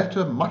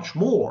matter much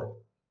more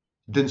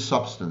than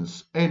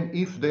substance. And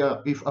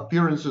if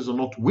appearances are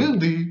not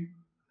wieldy,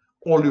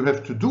 all you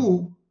have to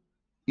do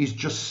is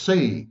just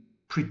say,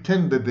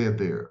 pretend that they're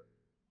there.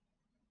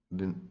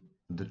 Then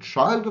the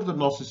child of the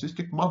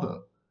narcissistic mother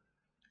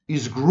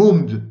is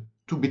groomed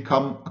to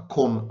become a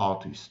con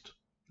artist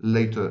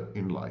later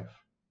in life.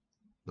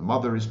 The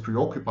mother is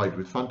preoccupied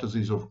with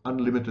fantasies of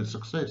unlimited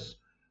success,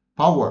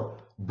 power,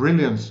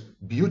 brilliance,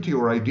 beauty,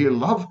 or ideal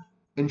love,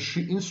 and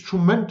she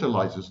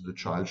instrumentalizes the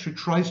child. She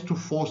tries to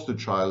force the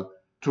child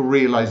to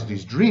realize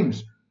these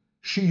dreams.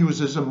 She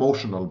uses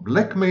emotional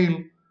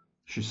blackmail.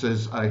 She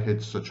says, I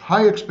had such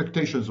high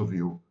expectations of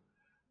you.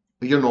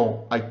 You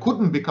know, I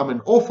couldn't become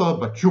an author,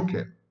 but you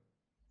can.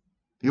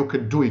 You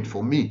can do it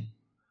for me.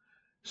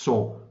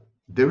 So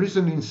there is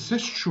an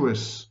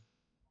incestuous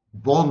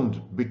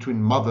bond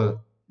between mother,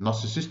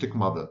 narcissistic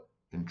mother,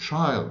 and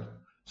child.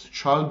 The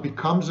child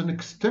becomes an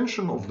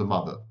extension of the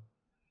mother,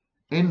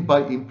 and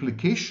by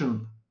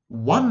implication,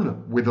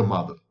 one with the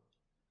mother.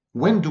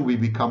 When do we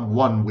become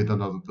one with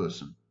another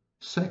person?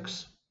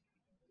 Sex.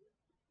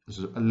 There's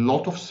a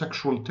lot of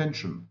sexual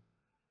tension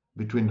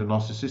between the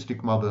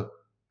narcissistic mother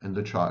and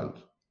the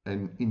child.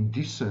 And in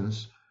this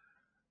sense,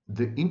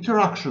 the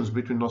interactions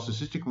between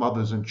narcissistic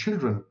mothers and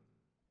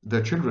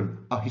their children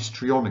are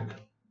histrionic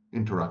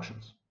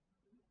interactions.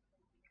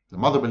 The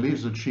mother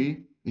believes that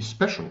she is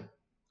special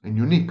and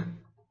unique.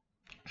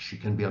 She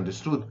can be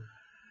understood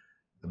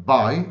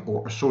by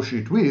or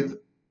associate with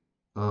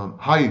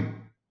high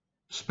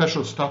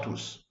special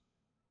status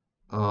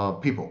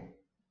people.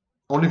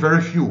 Only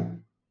very few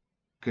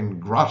can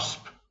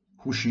grasp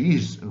who she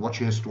is and what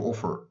she has to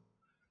offer.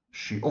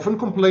 She often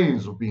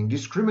complains of being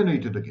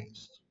discriminated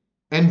against,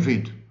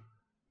 envied,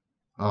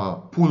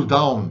 pulled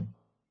down,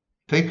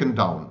 taken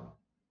down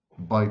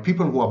by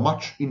people who are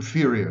much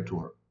inferior to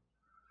her.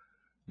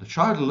 The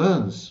child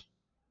learns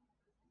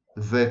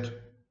that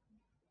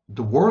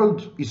the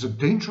world is a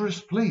dangerous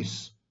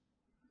place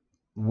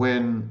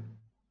when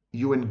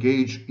you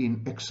engage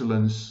in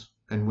excellence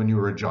and when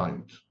you're a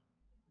giant,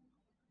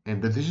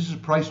 and that this is a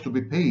price to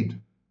be paid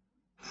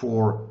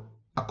for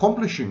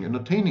accomplishing and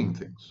attaining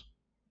things.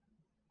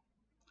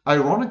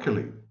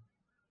 Ironically,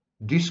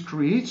 this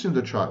creates in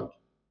the child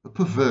a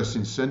perverse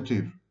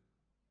incentive.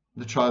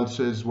 The child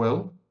says,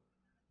 well,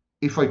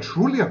 if I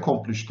truly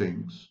accomplish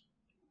things,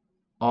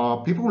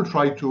 people will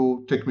try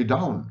to take me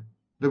down.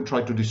 They will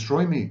try to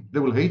destroy me. They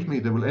will hate me.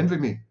 They will envy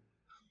me.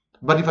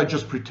 But if I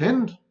just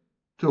pretend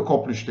to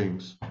accomplish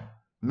things,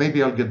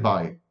 maybe I'll get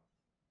by.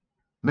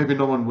 Maybe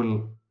no one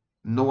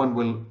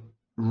will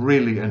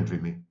really envy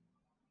me,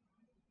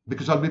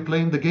 because I'll be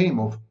playing the game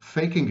of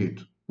faking it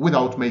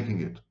without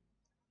making it.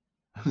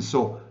 And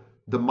so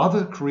the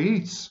mother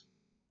creates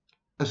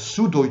a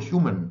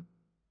pseudo-human,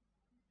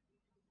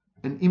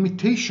 an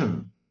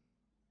imitation,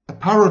 a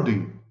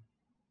parody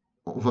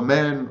of a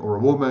man or a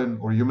woman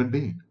or a human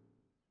being,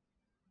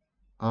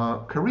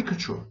 a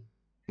caricature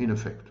in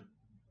effect.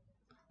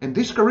 And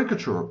this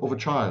caricature of a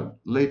child,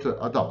 later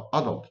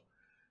adult,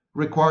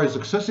 requires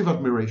excessive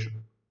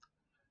admiration,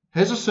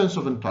 has a sense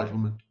of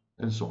entitlement,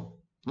 and so on.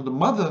 And the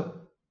mother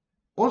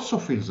also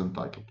feels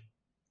entitled.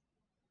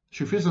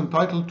 She feels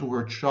entitled to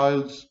her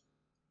child's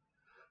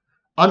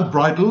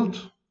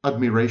unbridled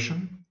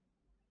admiration,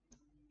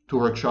 to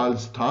her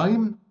child's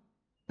time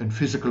and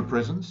physical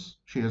presence.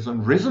 She has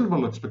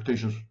unreasonable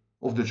expectations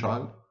of the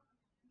child.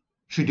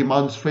 She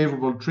demands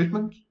favorable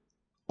treatment,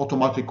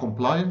 automatic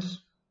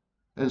compliance,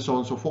 and so on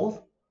and so forth.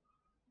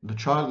 The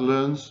child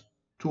learns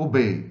to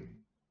obey.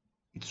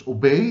 It's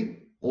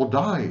obey or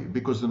die,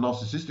 because the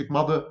narcissistic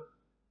mother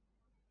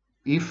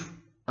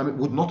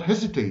would not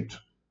hesitate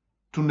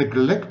to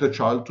neglect the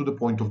child to the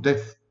point of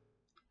death.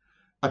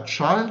 A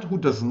child who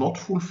does not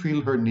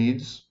fulfill her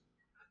needs,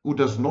 who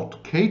does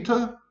not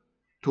cater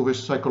to her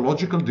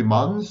psychological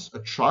demands,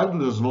 a child who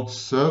does not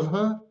serve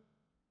her,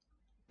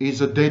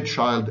 is a dead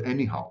child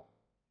anyhow.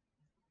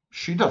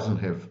 She doesn't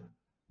have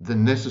the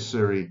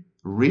necessary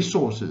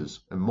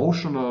resources,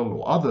 emotional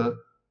or other,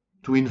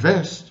 to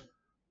invest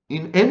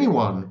in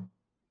anyone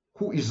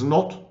who is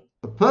not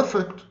a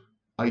perfect,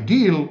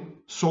 ideal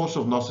source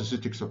of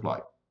narcissistic supply.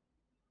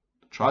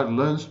 The child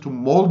learns to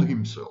mold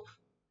himself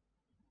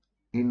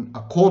in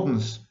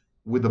accordance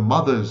with the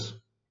mother's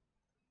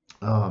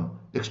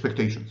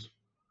expectations,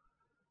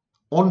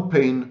 on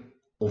pain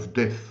of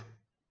death.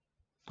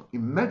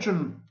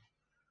 Imagine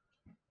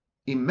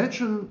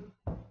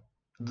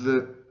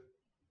the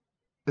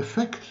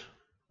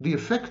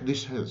effect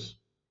this has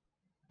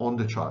on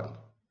the child.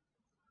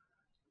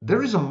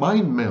 There is a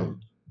mind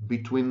meld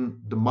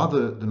between the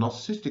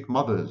narcissistic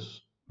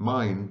mother's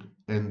mind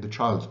and the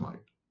child's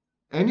mind.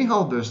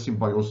 Anyhow, there's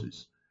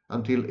symbiosis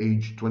until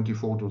age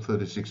 24 to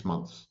 36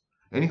 months.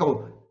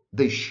 Anyhow,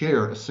 they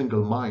share a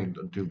single mind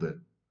until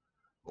then.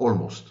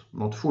 Almost.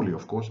 Not fully,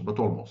 of course, but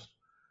almost.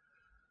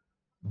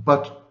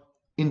 But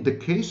in the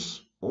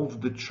case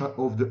of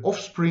the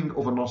offspring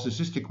of a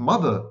narcissistic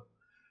mother,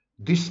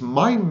 this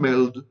mind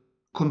meld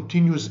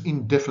continues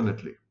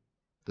indefinitely.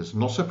 There's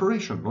no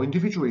separation, no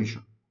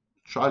individuation.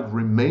 The child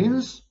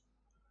remains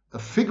a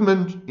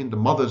figment in the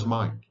mother's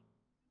mind.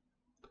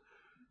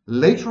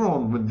 Later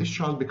on, when this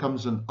child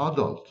becomes an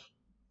adult,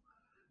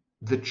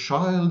 the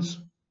child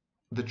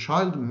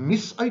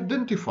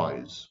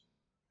misidentifies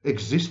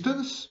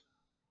existence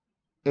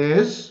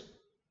as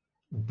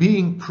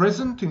being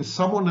present in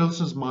someone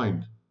else's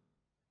mind,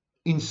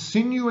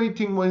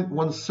 insinuating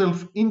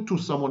oneself into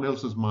someone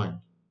else's mind.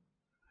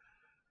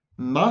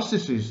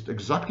 Narcissists,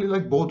 exactly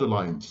like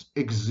borderlines,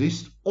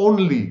 exist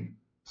only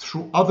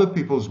through other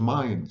people's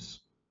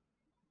minds.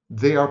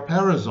 They are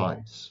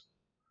parasites.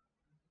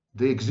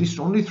 They exist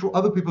only through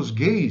other people's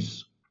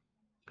gaze.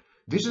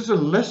 This is a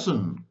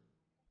lesson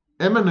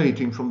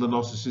emanating from the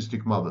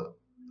narcissistic mother.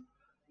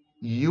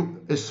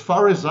 As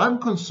far as I'm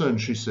concerned,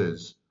 she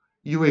says,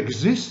 you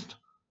exist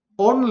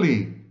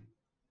only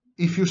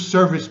if you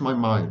service my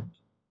mind,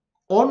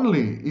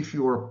 only if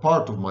you are a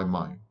part of my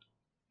mind,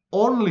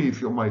 only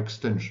if you're my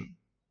extension.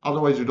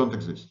 Otherwise, you don't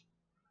exist.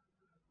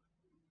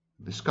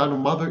 This kind of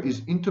mother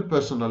is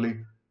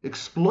interpersonally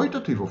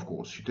exploitative, of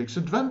course. She takes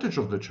advantage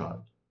of the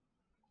child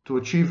to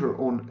achieve her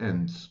own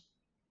ends.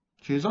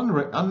 She is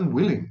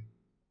unwilling,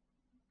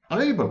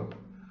 unable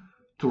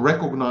to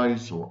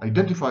recognize or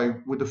identify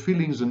with the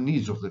feelings and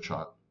needs of the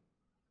child.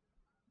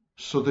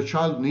 So the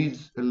child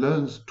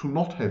learns to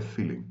not have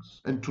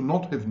feelings and to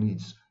not have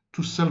needs,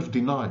 to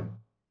self-deny.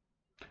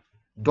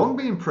 Don't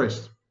be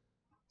impressed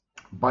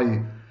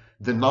by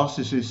the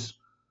narcissist's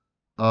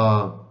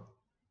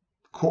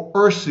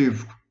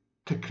coercive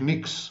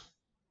techniques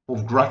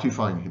of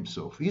gratifying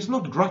himself. He's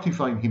not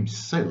gratifying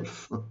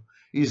himself.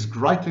 He's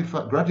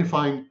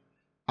gratifying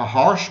a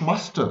harsh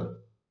master,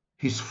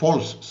 his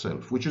false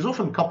self, which is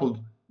often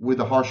coupled with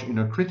a harsh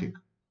inner critic.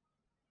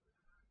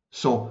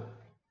 So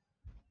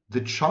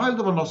the child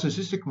of a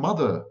narcissistic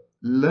mother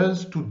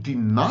learns to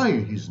deny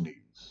his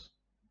needs,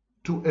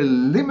 to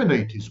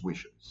eliminate his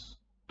wishes,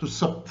 to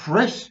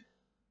suppress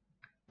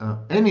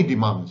any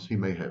demands he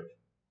may have.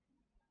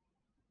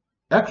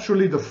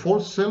 Actually, the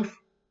false self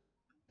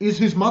is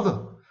his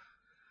mother.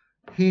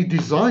 He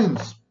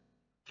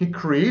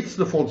creates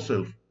the false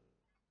self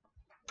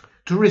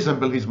to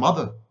resemble his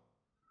mother.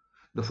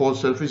 The false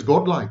self is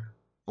godlike,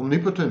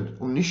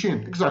 omnipotent,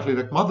 omniscient, exactly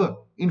like mother,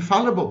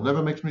 infallible,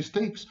 never makes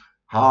mistakes,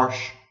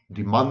 harsh,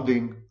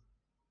 demanding,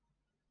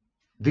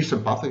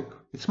 disempathic.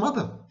 It's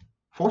mother.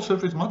 False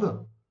self is mother.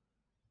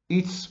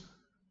 It's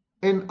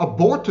an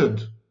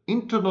aborted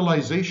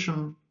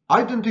internalization,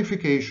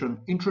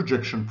 identification,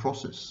 introjection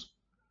process,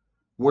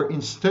 where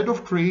instead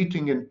of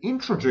creating an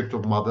introject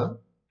of mother,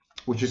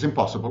 which is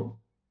impossible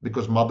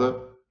because mother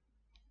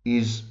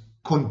is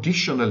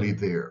conditionally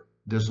there,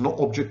 there's no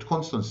object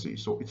constancy,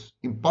 so it's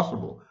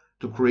impossible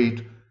to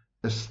create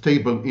a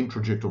stable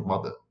introject of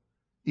mother,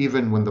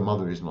 even when the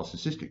mother is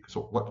narcissistic.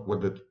 So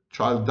what the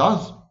child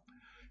does,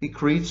 he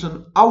creates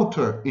an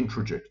outer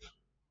introject.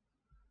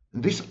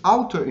 And this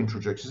outer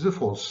introject is the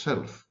false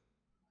self.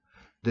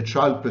 The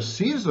child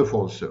perceives the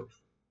false self,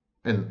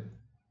 and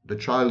the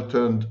child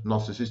turned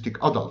narcissistic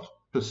adult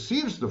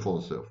perceives the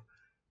false self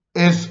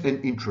as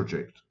an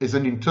introject, as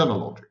an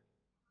internal object.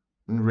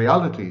 In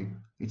reality,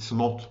 it's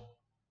not.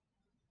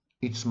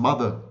 It's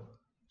mother.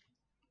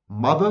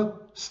 Mother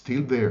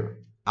still there,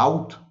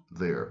 out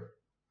there,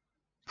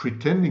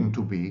 pretending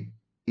to be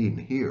in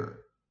here.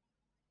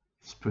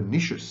 It's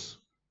pernicious.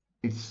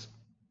 It's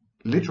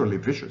literally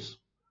vicious.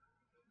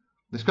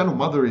 This kind of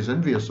mother is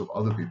envious of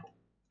other people.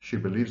 She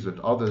believes that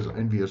others are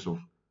envious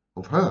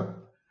of her.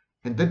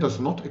 And that does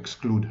not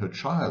exclude her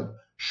child.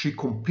 She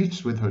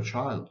competes with her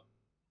child.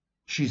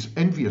 She's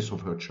envious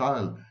of her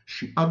child.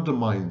 She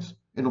undermines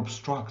and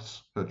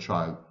obstructs her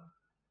child.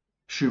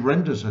 She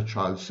renders her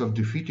child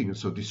self-defeating and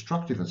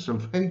self-destructive and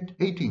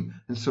self-hating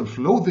and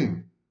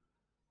self-loathing.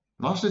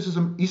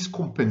 Narcissism is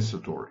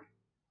compensatory.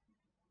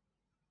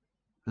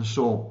 And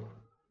so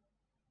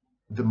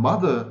the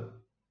mother,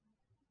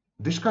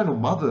 this kind of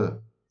mother,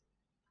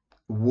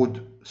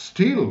 would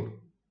steal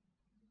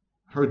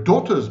her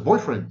daughter's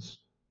boyfriends.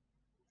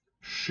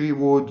 She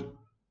would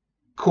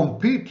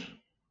compete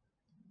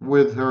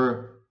with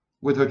her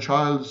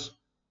child's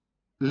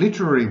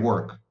literary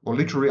work or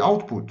literary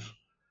output.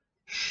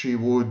 She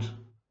would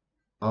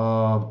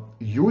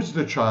use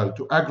the child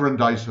to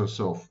aggrandize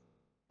herself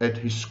at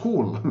his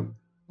school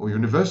or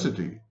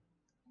university.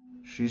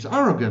 She's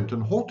arrogant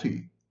and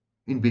haughty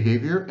in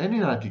behavior and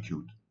in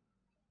attitude.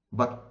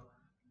 But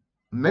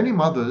many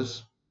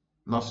mothers,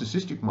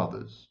 narcissistic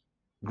mothers,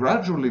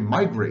 gradually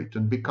migrate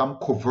and become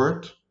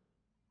covert,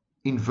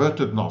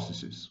 inverted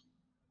narcissists.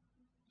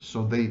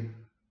 So they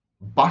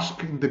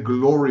bask in the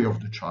glory of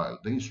the child.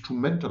 They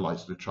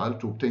instrumentalize the child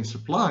to obtain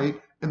supply,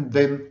 and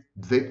then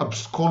they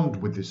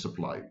abscond with this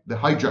supply. They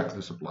hijack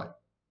the supply,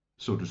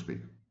 so to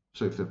speak.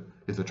 So if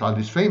the child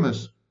is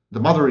famous, the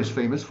mother is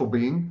famous for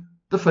being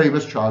the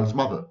famous child's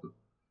mother.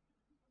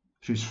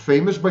 She's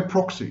famous by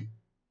proxy,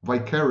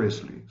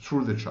 vicariously,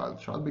 through the child.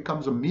 The child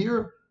becomes a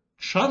mere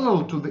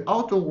channel to the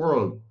outer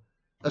world,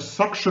 a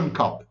suction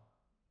cup,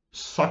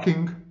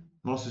 sucking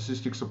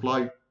narcissistic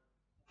supply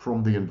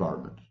from the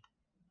environment.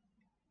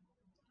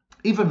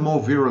 Even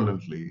more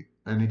virulently,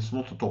 and it's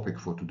not a topic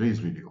for today's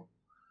video,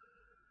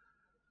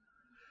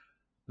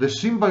 the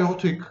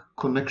symbiotic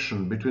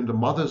connection between the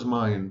mother's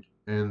mind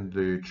and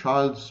the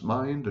child's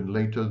mind, and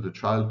later the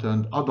child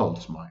turned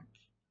adult's mind,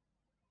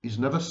 is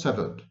never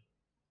severed,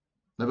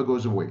 never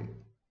goes away.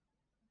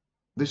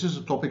 This is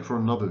a topic for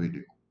another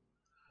video.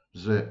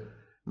 The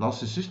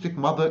narcissistic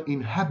mother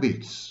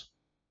inhabits,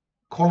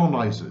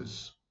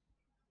 colonizes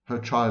her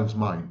child's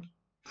mind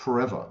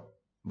forever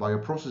via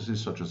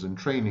processes such as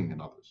entraining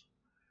and others.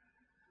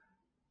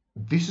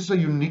 This is a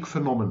unique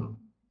phenomenon.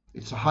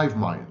 It's a hive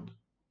mind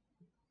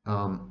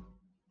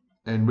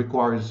and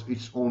requires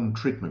its own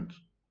treatment.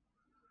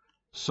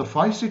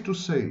 Suffice it to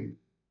say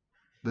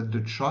that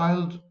the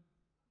child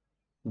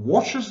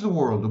watches the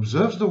world,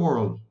 observes the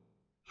world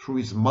through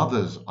his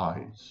mother's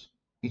eyes.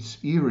 It's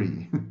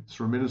eerie. It's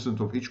reminiscent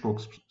of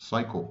Hitchcock's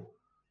Psycho,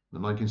 the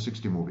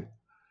 1960 movie.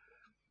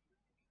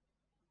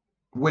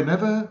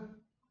 Whenever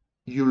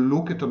you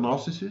look at a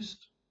narcissist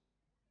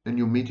and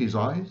you meet his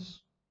eyes,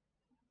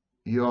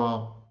 you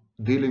are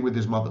dealing with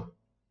his mother.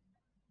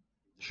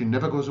 She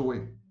never goes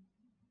away.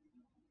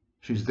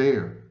 She's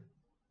there.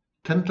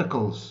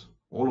 Tentacles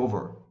all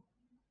over,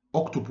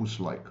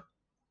 octopus-like.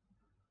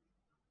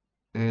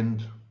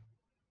 And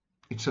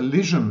it's a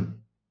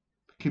lesion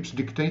that keeps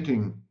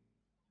dictating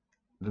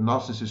the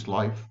narcissist's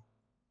life.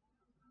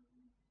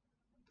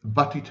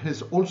 But it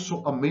has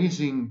also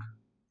amazing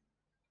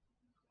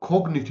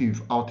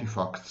cognitive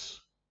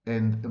artifacts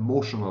and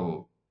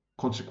emotional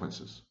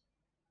consequences.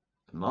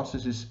 The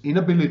narcissist's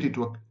inability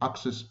to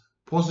access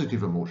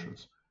positive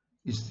emotions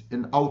is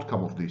an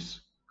outcome of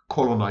this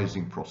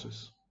colonizing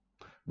process.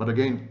 But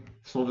again,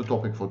 it's not the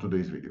topic for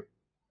today's video.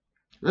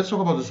 Let's talk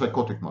about the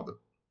psychotic mother.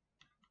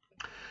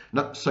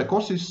 Now,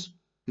 psychosis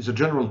is a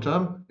general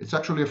term. It's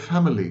actually a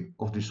family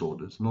of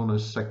disorders known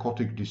as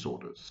psychotic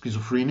disorders.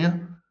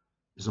 Schizophrenia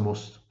is the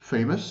most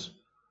famous,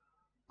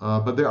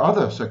 but there are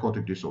other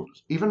psychotic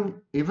disorders.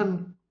 Even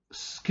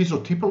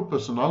schizotypal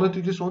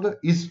personality disorder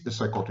is a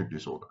psychotic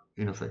disorder,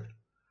 in effect.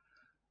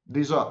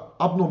 These are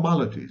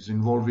abnormalities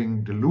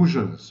involving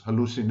delusions,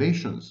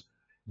 hallucinations,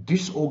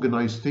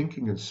 disorganized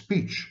thinking and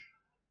speech,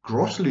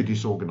 grossly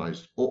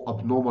disorganized or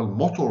abnormal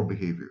motor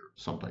behavior,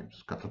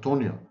 sometimes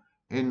catatonia,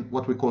 and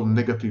what we call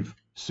negative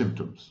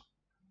symptoms.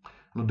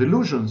 Now,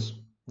 delusions,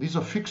 these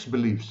are fixed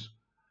beliefs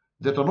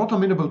that are not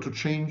amenable to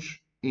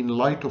change in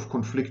light of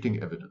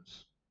conflicting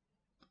evidence.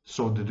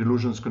 So the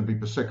delusions can be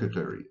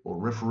persecutory or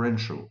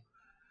referential,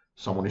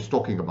 someone is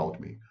talking about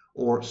me,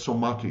 or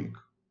somatic,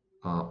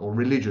 or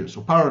religious,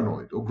 or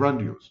paranoid, or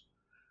grandiose.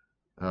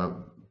 And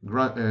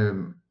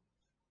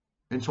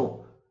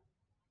so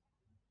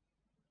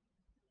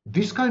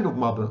this kind of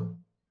mother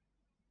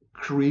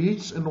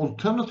creates an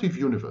alternative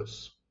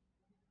universe,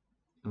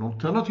 an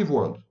alternative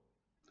world,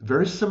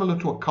 very similar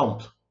to a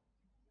cult,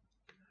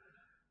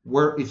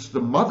 where it's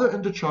the mother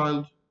and the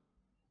child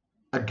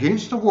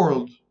against a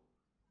world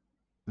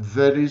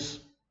that is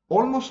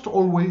almost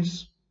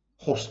always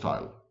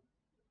hostile.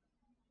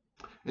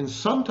 And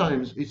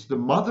sometimes it's the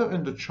mother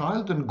and the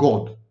child and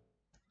God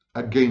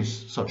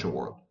against such a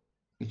world.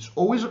 It's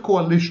always a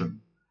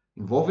coalition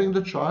involving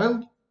the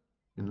child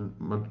in the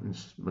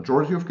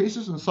majority of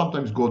cases, and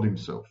sometimes God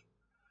himself.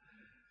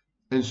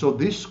 And so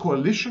this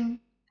coalition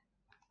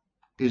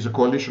is a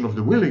coalition of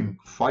the willing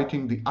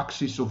fighting the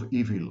axis of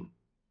evil.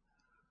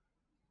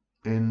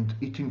 And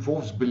it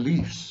involves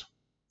beliefs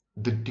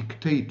that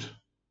dictate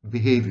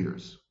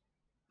behaviors,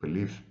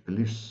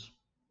 beliefs,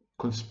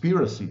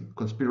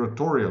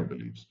 conspiratorial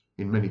beliefs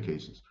in many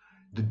cases,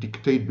 that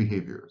dictate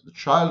behaviors. The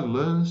child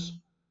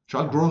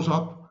grows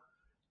up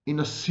in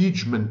a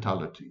siege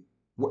mentality,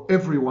 where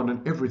everyone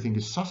and everything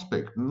is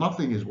suspect,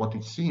 nothing is what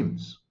it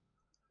seems.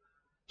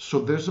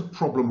 So there's a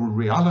problem with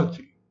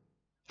reality.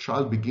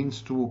 child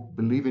begins to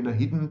believe in a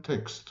hidden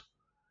text,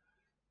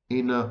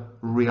 in a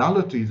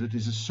reality that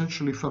is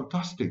essentially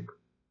fantastic,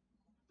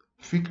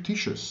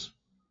 fictitious,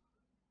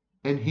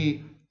 and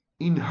he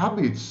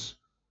inhabits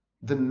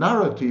the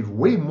narrative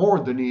way more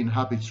than he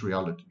inhabits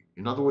reality.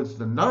 In other words,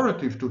 the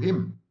narrative to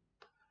him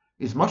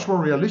is much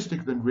more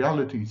realistic than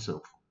reality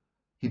itself.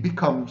 He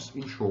becomes,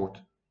 in short,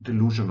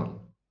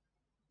 delusional.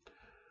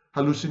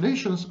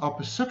 Hallucinations are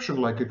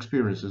perception-like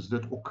experiences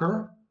that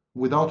occur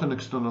without an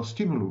external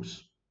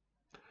stimulus.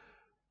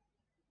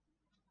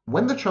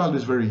 When the child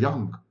is very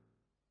young,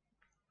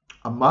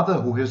 a mother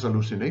who has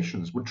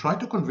hallucinations would try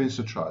to convince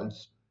the child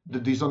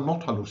that these are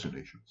not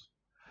hallucinations,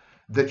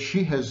 that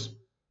she has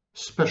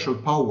special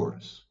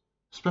powers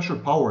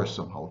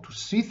somehow to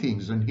see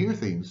things and hear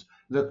things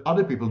that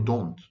other people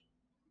don't.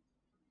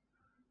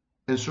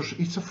 And so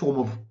it's a form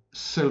of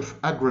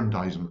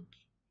self-aggrandizement,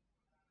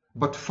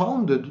 but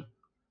founded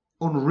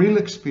on real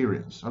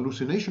experience.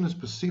 Hallucination is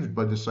perceived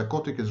by the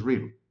psychotic as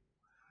real.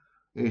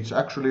 It's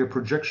actually a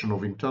projection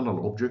of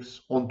internal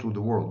objects onto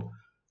the world.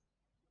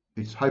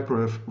 It's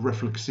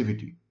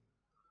hyper-reflexivity.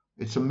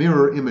 It's a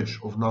mirror image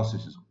of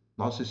narcissism.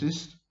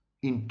 Narcissists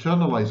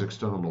internalize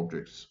external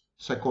objects.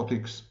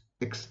 Psychotics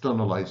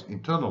externalize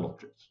internal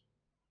objects.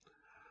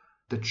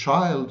 The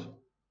child,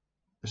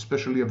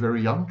 especially a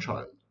very young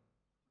child,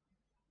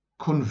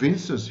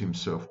 convinces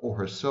himself or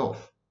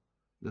herself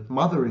that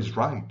mother is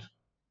right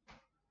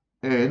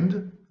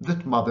and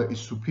that mother is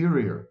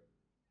superior.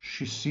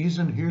 She sees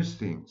and hears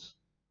things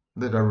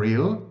that are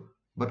real,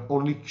 but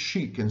only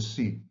she can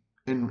see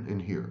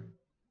and hear.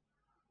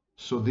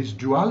 So this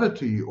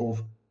duality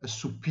of a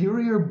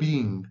superior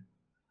being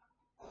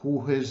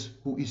who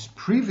is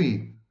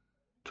privy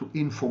to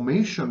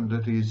information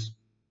that is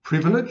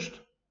privileged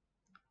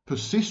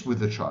persists with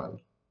the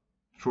child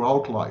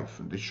throughout life.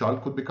 And the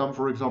child could become,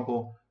 for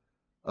example,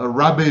 a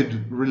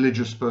rabid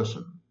religious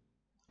person,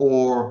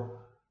 or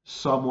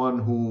someone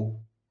who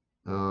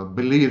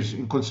believes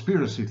in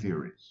conspiracy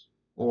theories,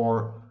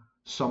 or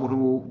someone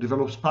who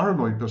develops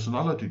paranoid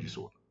personality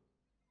disorder.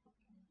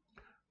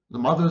 The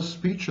mother's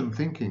speech and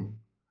thinking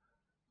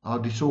are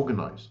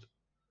disorganized.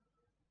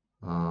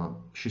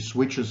 She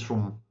switches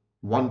from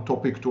one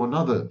topic to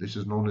another. This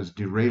is known as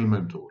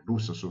derailment or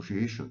loose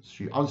associations.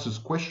 She answers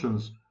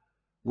questions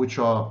which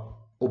are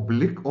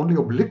only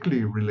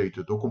obliquely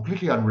related or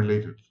completely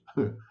unrelated.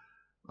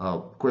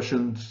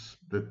 Questions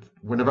that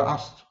were never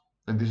asked.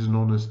 And this is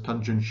known as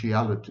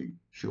tangentiality.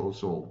 She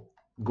also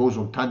goes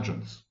on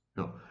tangents.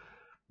 You know,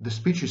 the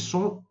speech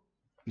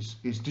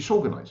is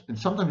disorganized, and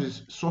sometimes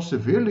it's so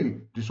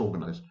severely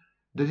disorganized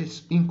that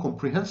it's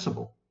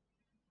incomprehensible.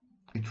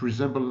 It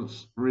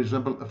resembles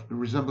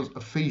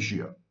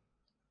aphasia,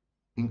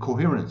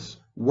 incoherence,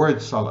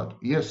 word salad.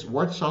 Yes,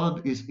 word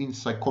salad is in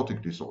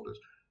psychotic disorders.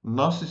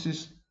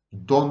 Narcissists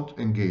don't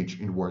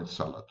engage in word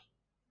salad.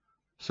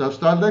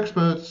 Self-styled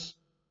experts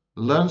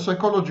learn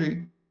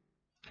psychology.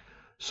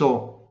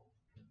 So,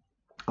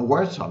 a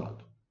word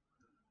salad.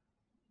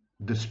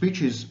 The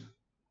speech is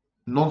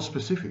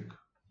non-specific.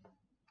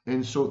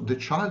 And so the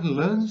child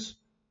learns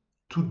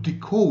to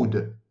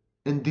decode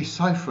and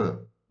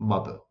decipher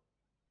mother.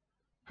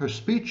 Her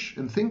speech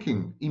and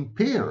thinking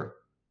impair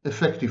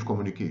effective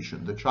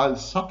communication. The child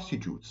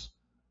substitutes.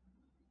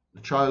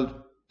 The child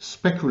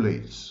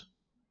speculates.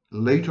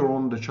 Later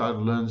on, the child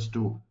learns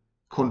to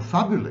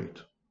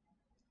confabulate.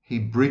 He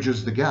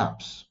bridges the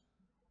gaps.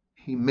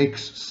 He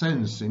makes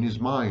sense in his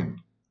mind.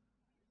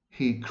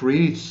 He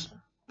creates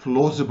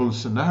plausible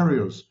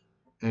scenarios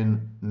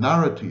and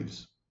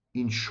narratives.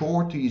 In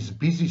short, he is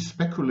busy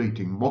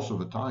speculating most of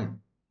the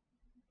time.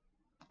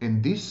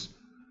 And this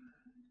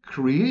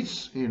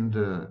creates in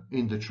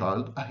the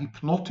child a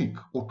hypnotic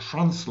or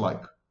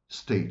trance-like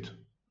state.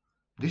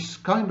 This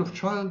kind of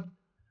child,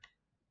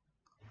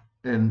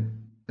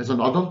 and as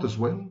an adult as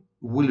well,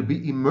 will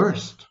be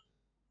immersed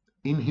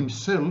in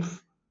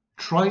himself,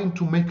 trying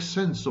to make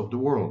sense of the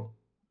world.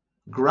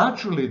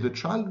 Gradually, the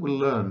child will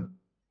learn,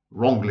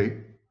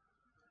 wrongly,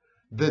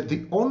 that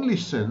the only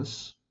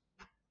sense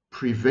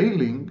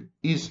prevailing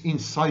is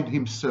inside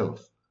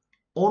himself.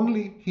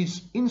 Only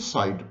his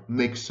inside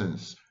makes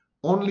sense.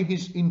 Only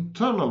his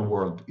internal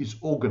world is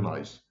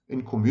organized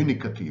and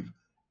communicative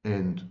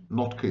and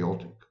not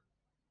chaotic.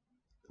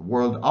 The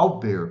world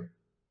out there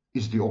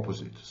is the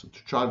opposite. So the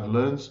child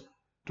learns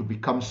to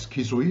become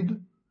schizoid,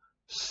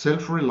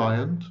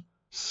 self-reliant,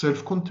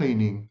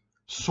 self-containing,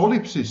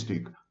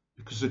 solipsistic,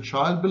 because the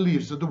child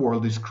believes that the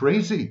world is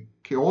crazy,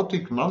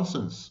 chaotic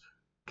nonsense,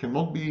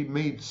 cannot be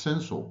made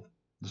sense of.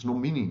 There's no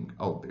meaning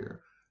out there.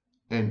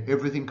 And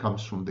everything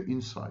comes from the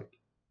inside.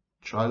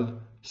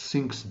 Child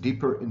sinks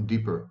deeper and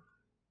deeper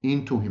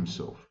into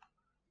himself.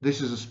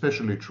 This is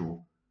especially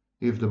true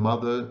if the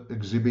mother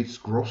exhibits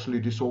grossly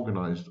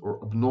disorganized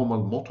or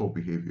abnormal motor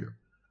behavior.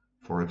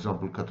 For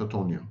example,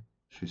 catatonia.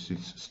 She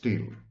sits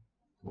still,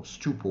 or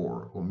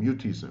stupor, or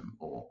mutism,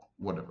 or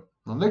whatever.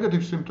 Now,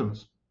 negative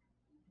symptoms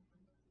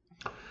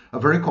are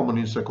very common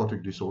in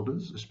psychotic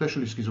disorders,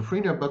 especially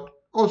schizophrenia, but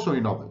also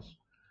in others.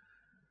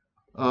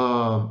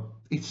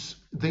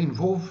 They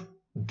involve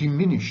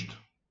diminished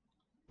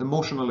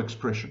emotional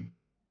expression,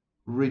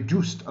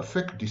 reduced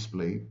affect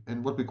display,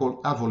 and what we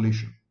call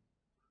avolition.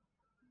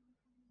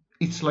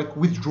 It's like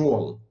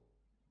withdrawal.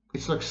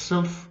 It's like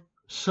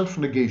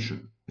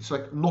self-negation. It's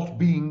like not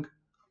being,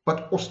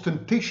 but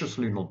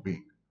ostentatiously not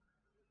being.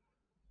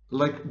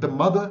 Like the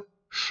mother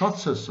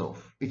shuts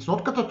herself. It's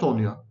not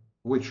catatonia,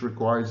 which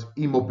requires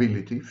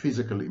immobility,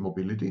 physical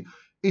immobility.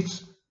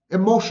 It's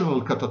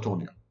emotional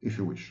catatonia, if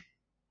you wish.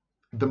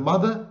 The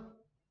mother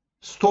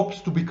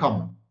stops to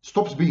become,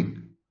 stops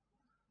being.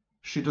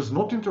 She does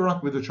not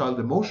interact with the child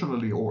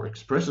emotionally or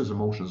expresses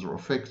emotions or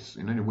affects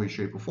in any way,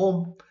 shape, or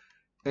form,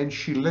 and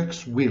she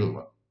lacks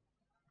will.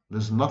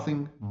 There's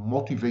nothing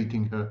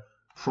motivating her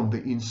from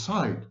the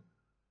inside.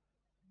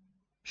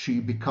 She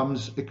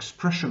becomes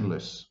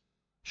expressionless.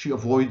 She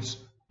avoids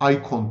eye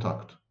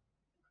contact.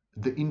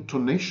 The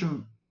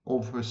intonation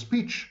of her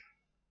speech,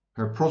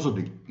 her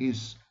prosody,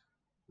 is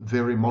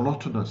very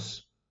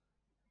monotonous.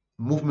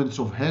 Movements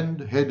of hand,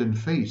 head, and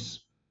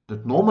face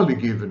that normally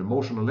give an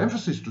emotional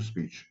emphasis to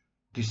speech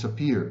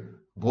disappear.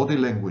 Body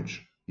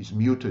language is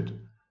muted.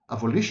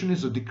 Avolition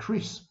is a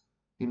decrease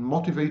in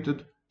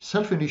motivated,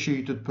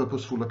 self-initiated,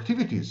 purposeful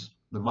activities.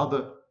 The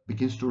mother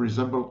begins to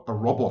resemble a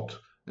robot,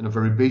 and a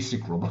very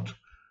basic robot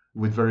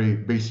with very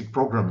basic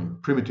programming,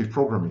 primitive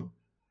programming.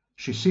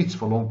 She sits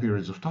for long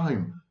periods of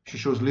time. She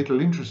shows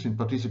little interest in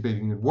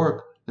participating in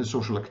work and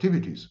social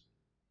activities.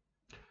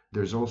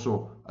 There's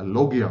also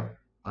alogia,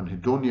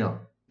 anhedonia,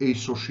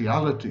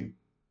 asociality.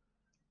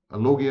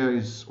 Alogia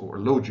is, or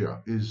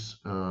alogia is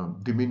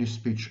diminished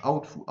speech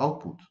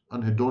output.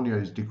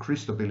 Anhedonia is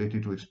decreased ability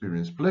to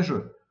experience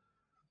pleasure.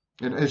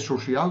 And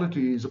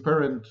asociality is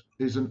apparent,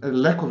 is a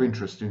lack of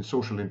interest in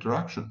social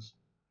interactions.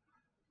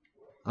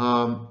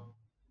 The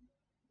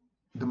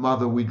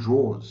mother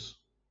withdraws.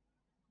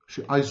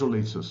 She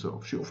isolates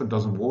herself. She often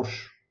doesn't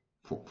wash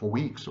for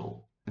weeks,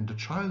 and the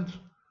child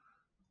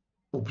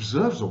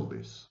observes all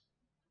this.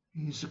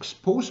 He's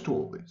exposed to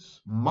all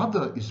this.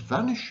 Mother is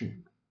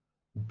vanishing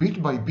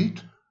bit by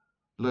bit,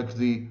 like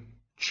the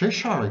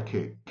Cheshire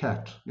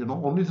cat,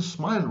 only the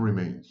smile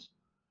remains.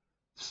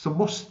 It's the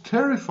most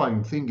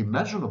terrifying thing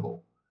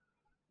imaginable,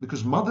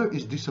 because mother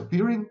is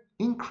disappearing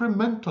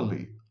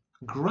incrementally,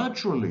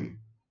 gradually,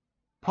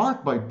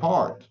 part by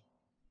part,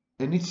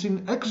 and it's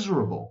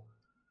inexorable.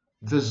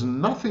 There's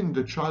nothing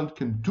the child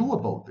can do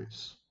about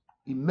this.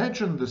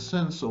 Imagine the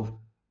sense of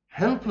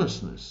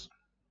helplessness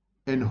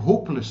and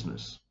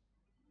hopelessness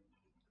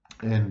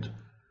and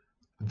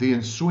the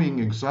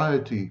ensuing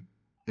anxiety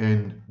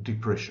and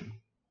depression.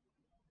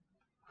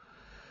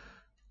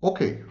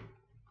 Okay,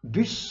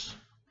 these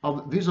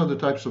are the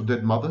types of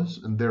dead mothers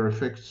and their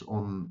effects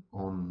on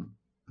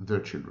their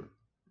children.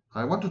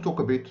 I want to talk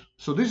a bit.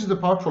 So this is the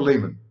part for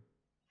laymen.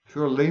 If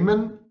you're a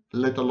layman,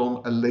 let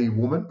alone a lay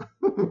woman,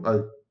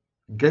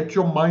 get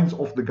your minds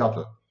off the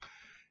gutter.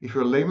 If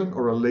you're a layman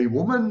or a lay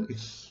woman,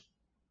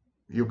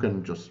 you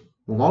can just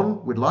move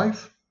on with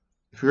life.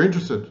 If you're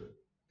interested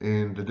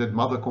in the dead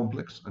mother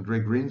complex,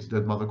 André Green's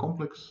dead mother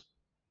complex,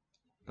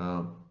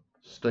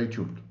 stay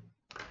tuned.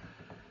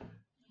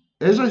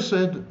 As I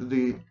said,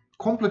 the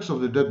complex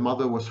of the dead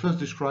mother was first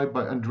described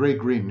by André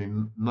Green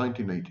in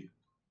 1980.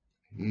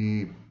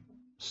 He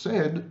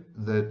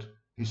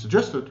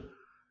suggested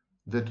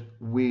that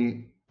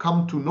we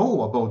come to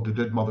know about the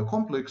dead mother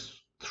complex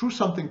through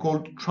something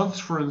called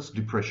transference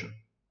depression.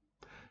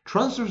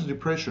 Transference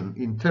depression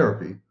in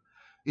therapy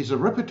is a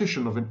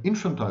repetition of an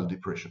infantile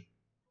depression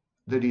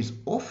that is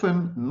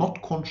often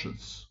not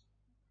conscious.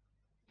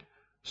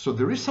 So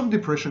there is some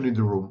depression in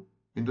the room,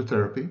 in the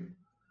therapy.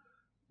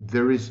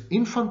 There is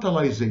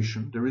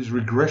infantilization, there is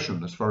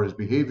regression as far as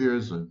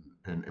behaviors and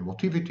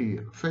emotivity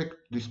and affect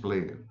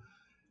display.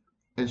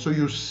 And so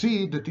you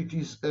see that it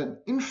is an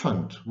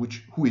infant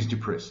who is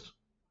depressed.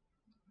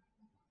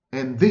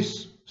 And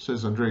this,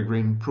 says André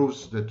Green,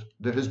 proves that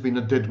there has been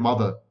a dead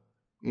mother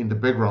in the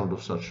background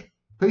of such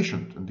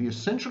patient. And the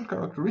essential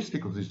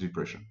characteristic of this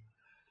depression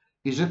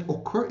is that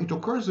it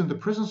occurs in the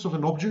presence of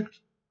an object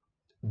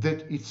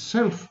that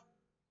itself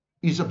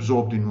is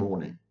absorbed in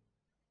mourning.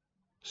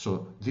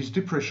 So this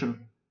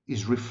depression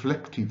is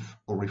reflective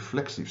or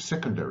reflexive,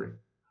 secondary.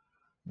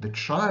 The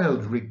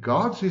child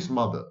regards his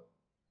mother,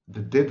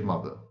 the dead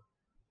mother,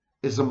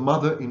 as a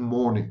mother in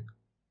mourning,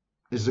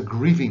 as a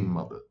grieving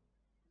mother,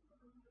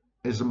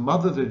 as a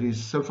mother that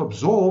is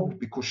self-absorbed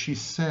because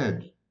she's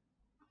sad.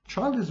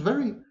 Child has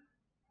very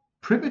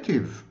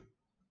primitive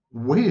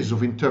ways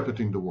of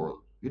interpreting the world.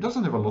 He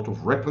doesn't have a lot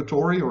of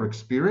repertory or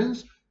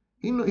experience.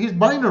 He's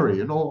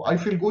binary, I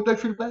feel good, I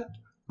feel bad.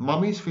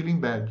 Mommy is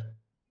feeling bad.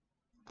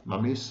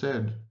 Mommy is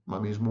sad.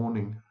 Mommy is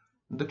mourning.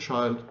 The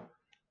child,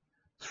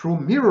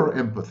 through mirror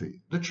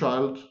empathy, the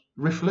child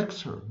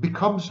reflects her,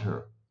 becomes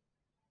her.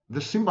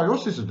 The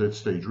symbiosis at that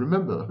stage,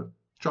 remember,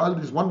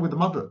 child is one with the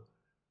mother.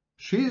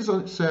 She is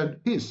sad,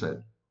 he is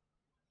sad.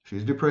 She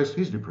is depressed,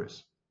 he is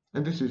depressed.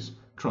 And this is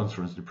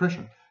transference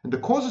depression. And the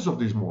causes of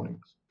these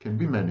mournings can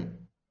be many.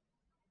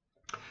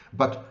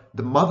 But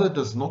the mother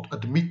does not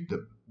admit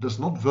them, does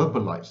not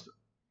verbalize them,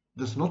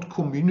 does not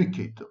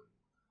communicate them.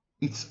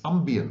 It's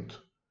ambient.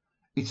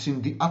 It's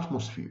in the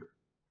atmosphere.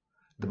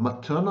 The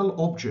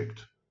maternal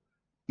object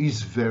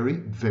is very,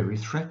 very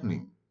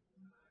threatening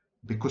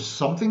because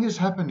something is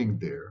happening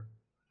there.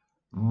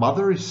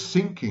 Mother is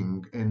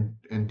sinking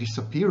and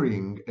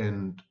disappearing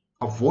and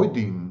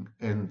avoiding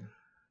and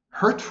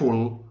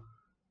hurtful,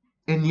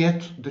 and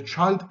yet the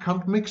child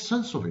can't make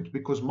sense of it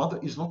because mother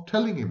is not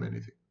telling him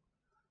anything.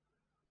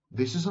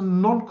 This is a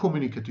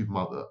non-communicative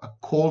mother, a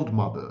cold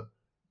mother,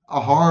 a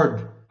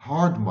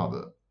hard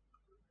mother.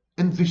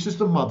 And this is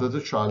the mother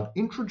the child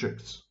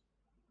introjects.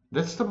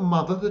 That's the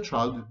mother the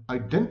child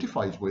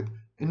identifies with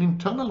and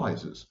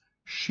internalizes.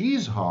 She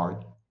is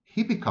hard,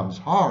 he becomes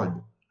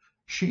hard.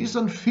 She is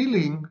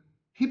unfeeling,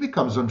 he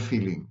becomes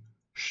unfeeling.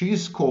 She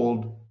is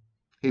cold,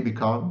 he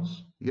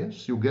becomes,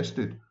 yes, you guessed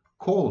it,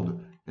 cold.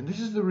 And this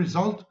is the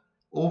result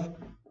of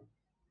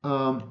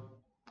a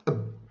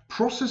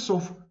process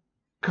of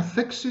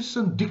cathexis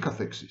and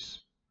decathexis.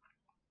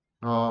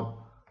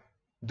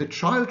 The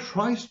child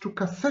tries to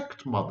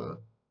cathect mother.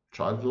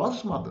 Child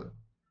loves mother.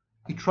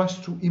 He tries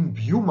to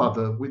imbue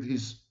mother with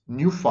his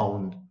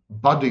newfound,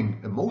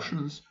 budding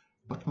emotions,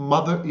 but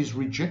mother is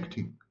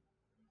rejecting,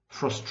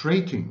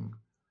 frustrating.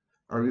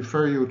 I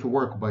refer you to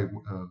work by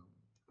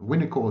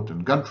Winnicott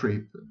and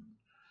Guntrip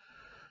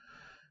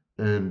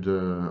and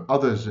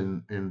others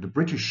in the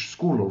British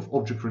School of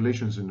Object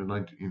Relations in the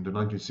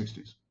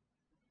 1960s.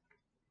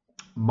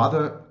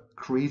 Mother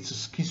creates a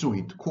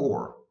schizoid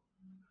core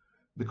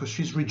because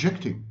she's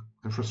rejecting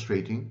and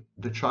frustrating.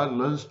 The child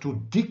learns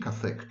to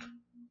decathect,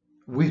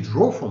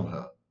 withdraw from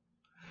her.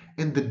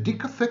 And the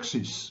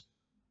decathexis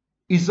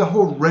is a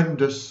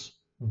horrendous,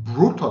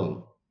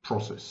 brutal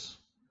process.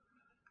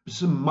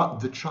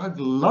 The child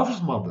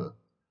loves mother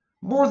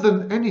more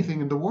than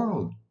anything in the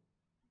world.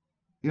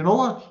 You know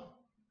what?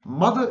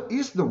 Mother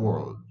is the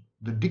world.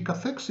 The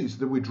decathexis,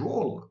 the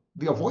withdrawal,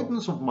 the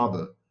avoidance of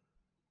mother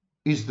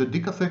is the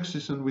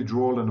decathexis and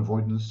withdrawal and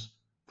avoidance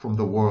from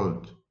the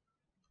world.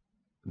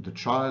 The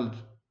child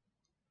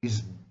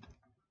it's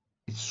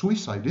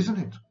suicide, isn't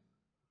it?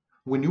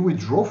 When you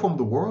withdraw from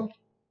the world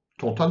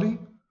totally,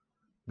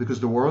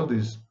 because the world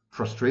is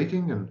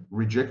frustrating and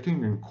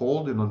rejecting and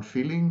cold and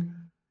unfeeling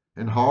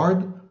and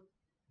hard,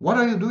 what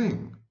are you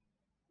doing?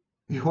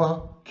 You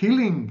are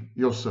killing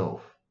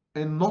yourself,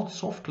 and not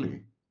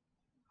softly.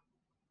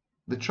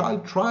 The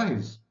child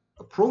tries,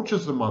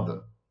 approaches the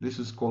mother. This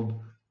is called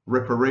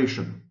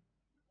reparation.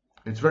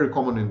 It's very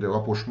common in the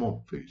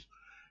rapprochement phase.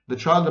 The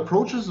child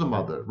approaches the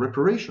mother,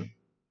 reparation,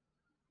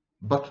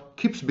 but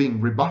keeps being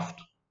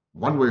rebuffed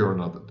one way or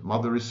another. The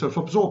mother is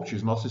self-absorbed,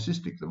 she's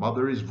narcissistic. The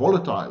mother is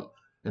volatile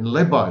and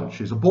labile,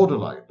 she's a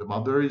borderline. The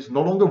mother is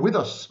no longer with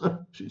us.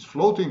 She's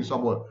floating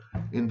somewhere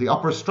in the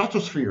upper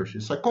stratosphere,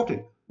 she's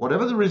psychotic.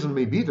 Whatever the reason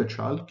may be, the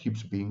child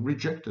keeps being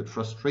rejected,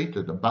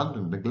 frustrated,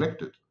 abandoned,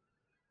 neglected.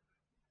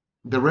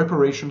 The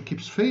reparation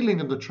keeps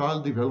failing, and the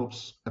child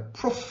develops a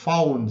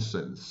profound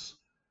sense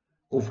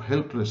of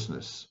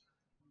helplessness,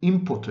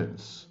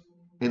 impotence,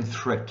 and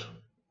threat.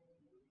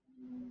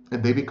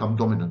 And they become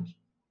dominant.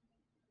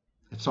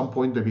 At some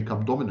point, they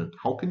become dominant.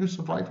 How can you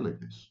survive like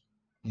this?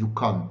 You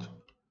can't.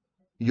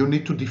 You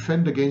need to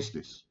defend against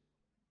this.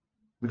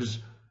 Because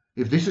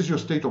if this is your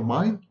state of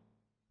mind,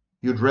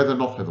 you'd rather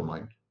not have a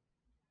mind.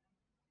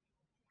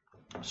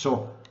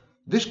 So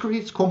this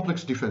creates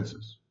complex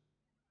defenses.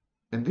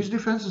 And these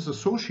defenses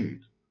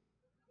associate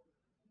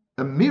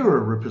a mirror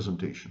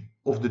representation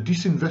of the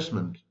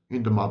disinvestment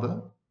in the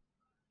mother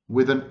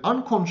with an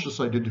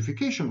unconscious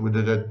identification with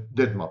the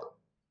dead mother.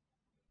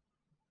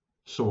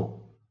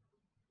 So,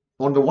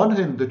 on the one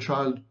hand, the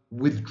child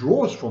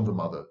withdraws from the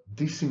mother,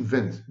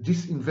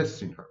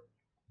 disinvests in her,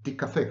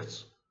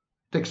 decathects,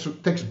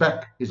 takes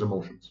back his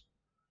emotions,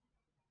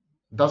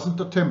 doesn't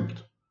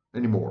attempt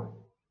anymore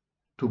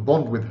to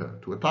bond with her,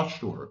 to attach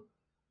to her,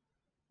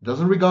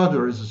 doesn't regard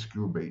her as a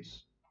secure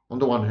base, on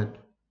the one hand.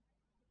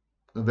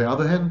 On the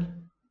other hand,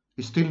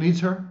 he still needs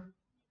her,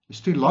 he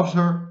still loves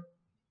her,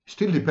 he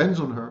still depends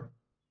on her,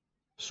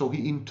 so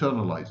he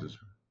internalizes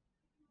her.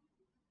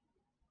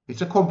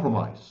 It's a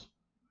compromise.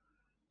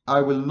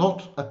 I will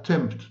not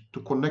attempt to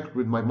connect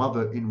with my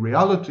mother in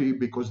reality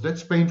because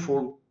that's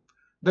painful,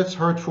 that's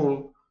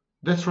hurtful,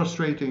 that's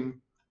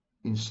frustrating.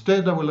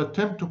 Instead, I will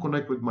attempt to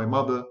connect with my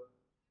mother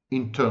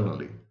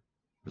internally,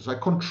 because I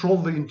control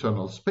the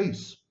internal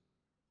space.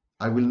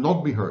 I will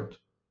not be hurt,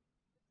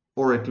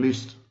 or at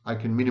least I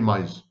can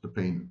minimize the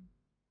pain.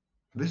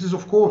 This is,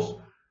 of course,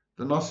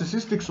 the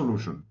narcissistic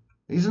solution,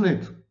 isn't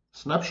it?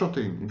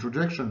 Snapshotting,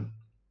 introjection.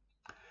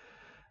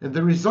 And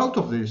the result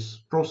of this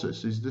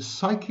process is the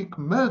psychic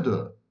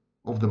murder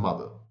of the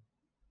mother.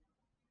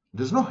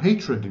 There's no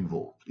hatred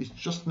involved, it's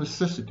just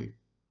necessity.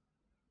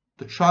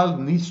 The child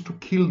needs to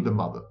kill the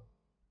mother.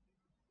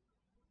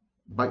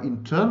 By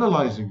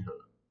internalizing her,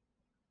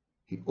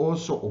 he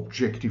also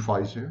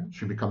objectifies her,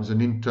 she becomes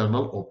an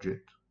internal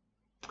object,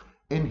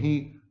 and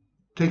he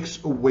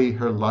takes away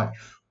her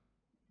life.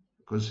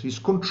 Because his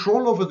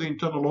control over the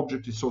internal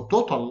object is so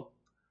total,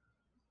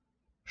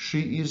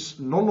 she is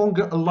no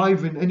longer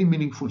alive in any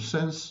meaningful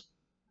sense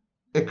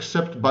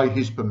except by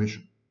his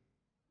permission.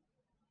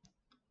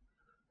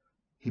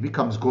 he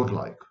becomes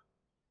godlike.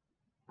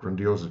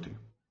 Grandiosity.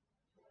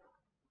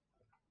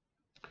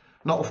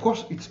 Now, of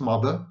course, it's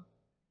mother,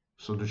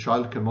 so the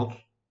child cannot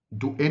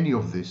do any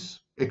of this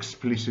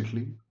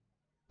explicitly,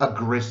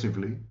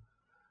 aggressively.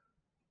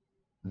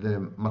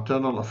 The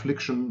maternal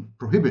affliction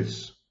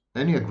prohibits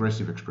any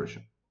aggressive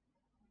expression.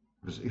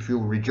 Because if you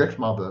reject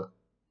mother,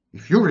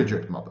 if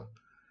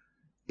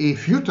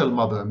you tell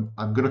mother,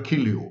 I'm going to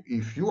kill you,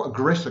 if you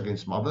aggress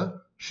against mother,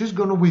 she's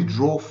going to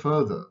withdraw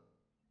further.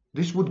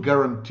 This would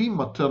guarantee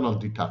maternal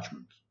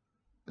detachment.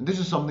 And this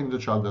is something the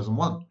child doesn't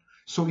want.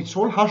 So it's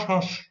all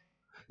hush-hush.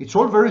 It's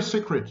all very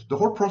secret. The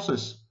whole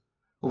process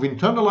of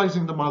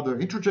internalizing the mother,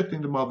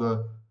 introjecting the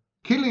mother,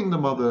 killing the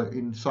mother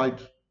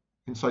inside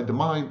the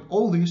mind,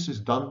 all this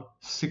is done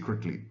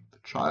secretly. The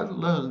child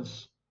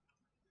learns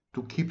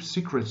to keep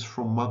secrets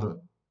from mother.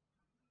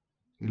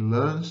 He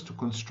learns to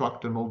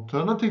construct an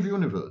alternative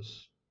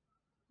universe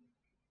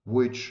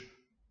which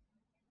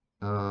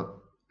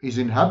is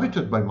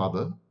inhabited by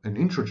mother, an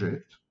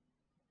introject,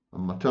 a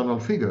maternal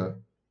figure,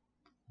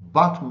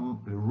 but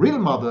the real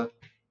mother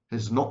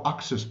has no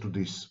access to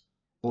this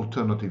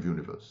alternative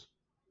universe.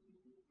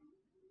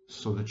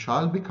 So the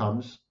child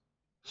becomes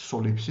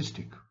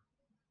solipsistic.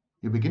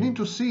 You're beginning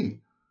to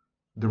see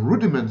the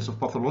rudiments of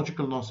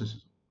pathological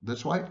narcissism.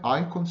 That's why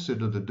I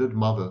consider the dead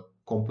mother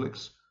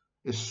complex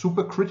is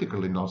super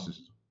critical in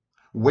narcissism,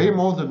 way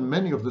more than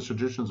many of the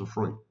suggestions of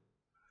Freud.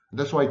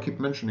 That's why I keep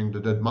mentioning the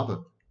dead mother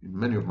in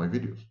many of my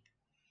videos.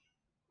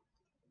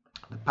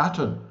 The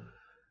pattern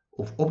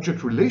of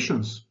object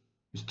relations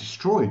is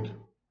destroyed,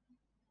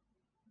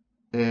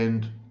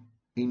 and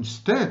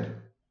instead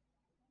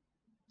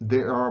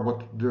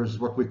there's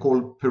what we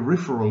call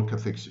peripheral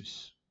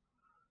cathexis,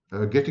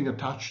 getting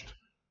attached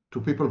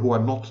to people who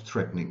are not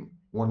threatening,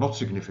 who are not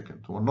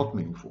significant, who are not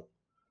meaningful,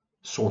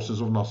 sources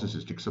of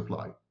narcissistic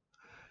supply.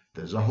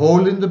 There's a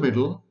hole in the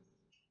middle.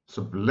 It's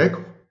a black,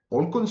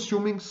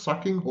 all-consuming,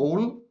 sucking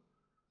hole,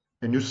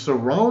 and you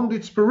surround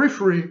its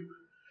periphery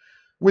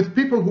with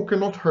people who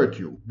cannot hurt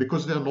you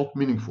because they are not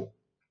meaningful.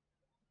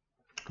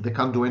 They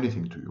can't do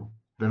anything to you.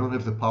 They don't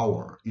have the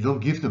power. You don't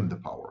give them the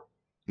power.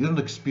 You don't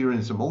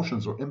experience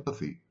emotions or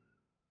empathy.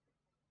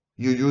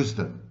 You use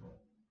them.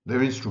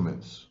 They're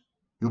instruments.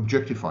 You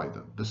objectify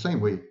them the same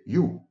way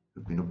you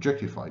have been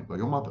objectified by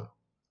your mother.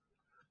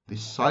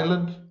 This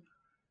silent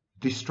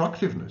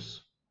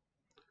destructiveness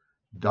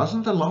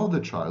doesn't allow the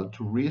child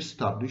to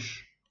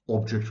re-establish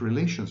object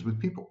relations with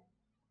people.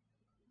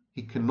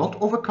 He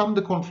cannot overcome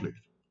the conflict.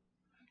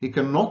 He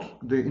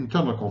cannot, the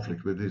internal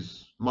conflict with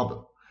his mother.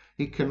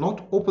 He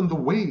cannot open the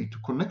way to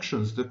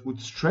connections that would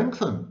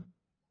strengthen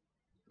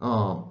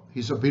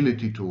his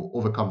ability to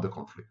overcome the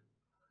conflict.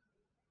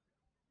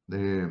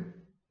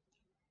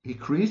 He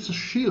creates a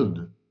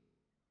shield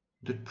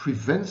that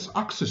prevents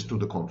access to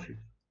the conflict.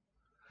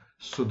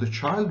 So the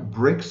child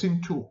breaks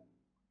in two.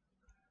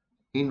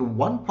 In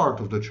one part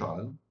of the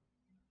child,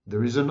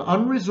 there is an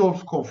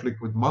unresolved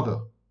conflict with mother.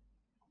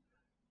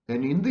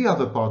 And in the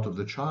other part of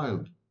the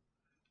child,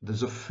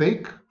 there's a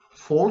fake,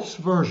 false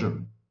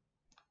version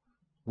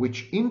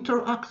which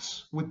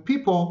interacts with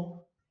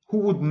people who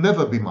would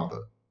never be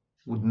mother,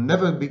 would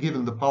never be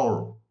given the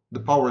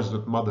powers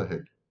that mother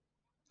had.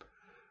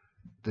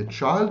 The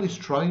child is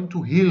trying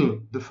to heal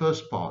the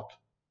first part,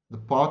 the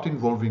part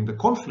involving the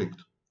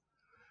conflict,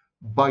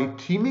 by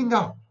teaming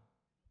up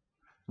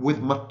with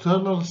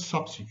maternal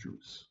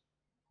substitutes,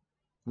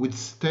 with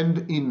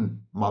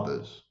stand-in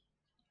mothers,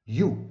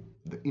 you,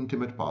 the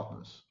intimate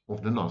partners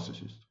of the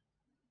narcissist.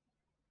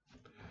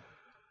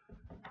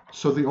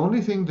 So the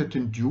only thing that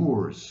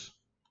endures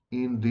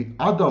in the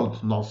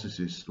adult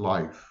narcissist's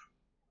life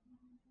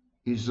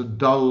is a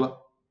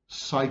dull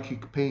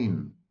psychic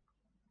pain,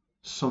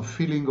 some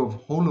feeling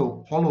of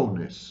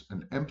hollowness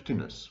and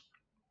emptiness,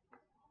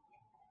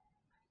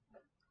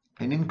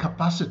 an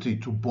incapacity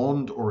to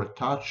bond or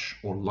attach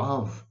or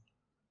love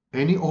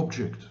any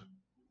object,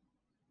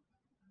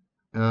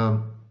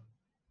 no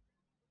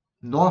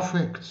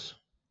affects.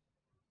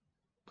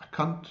 I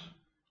can't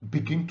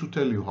begin to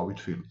tell you how it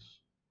feels.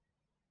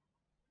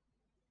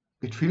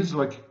 It feels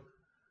like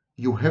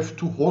you have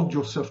to hold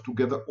yourself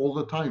together all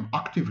the time,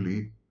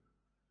 actively,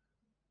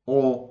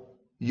 or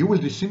you will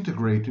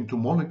disintegrate into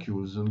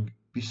molecules and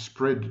be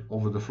spread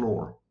over the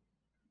floor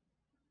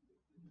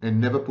and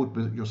never put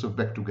yourself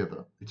back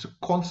together. It's a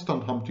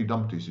constant Humpty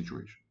Dumpty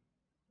situation.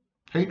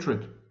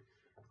 Hatred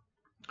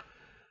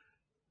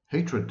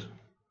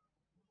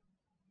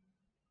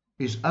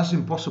is as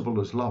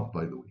impossible as love,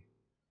 by the way.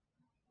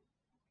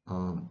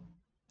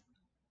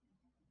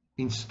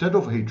 Instead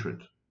of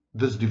hatred,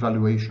 there's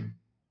devaluation.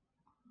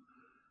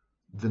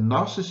 The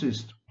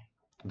narcissist,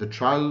 the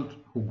child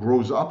who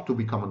grows up to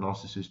become a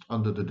narcissist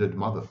under the dead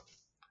mother,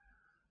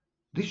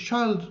 this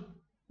child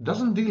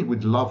doesn't deal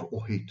with love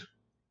or hate.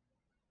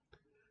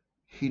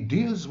 He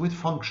deals with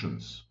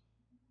functions.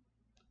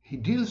 He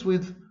deals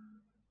with,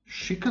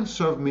 she can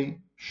serve me,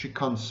 she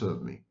can't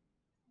serve me.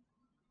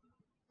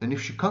 And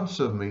if she can't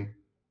serve me,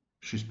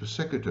 she's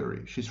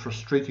persecutory, she's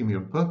frustrating me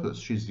on purpose,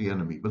 she's the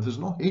enemy. But there's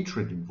no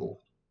hatred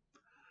involved.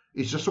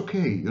 It's just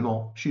okay, you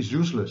know, she's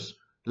useless.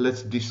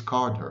 Let's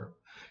discard her.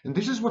 And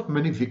this is what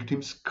many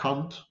victims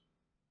can't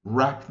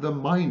wrap their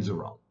minds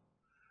around.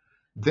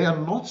 They are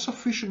not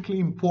sufficiently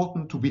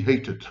important to be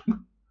hated,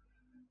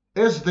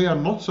 as they are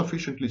not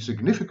sufficiently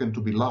significant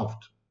to be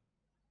loved.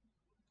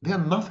 They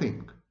are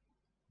nothing.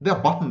 They are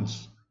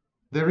buttons.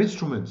 They're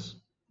instruments.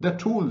 They're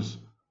tools.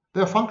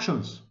 They're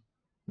functions.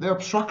 They're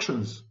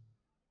abstractions.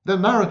 They're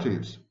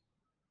narratives.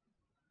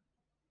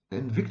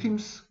 And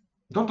victims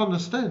don't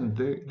understand.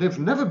 They've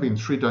never been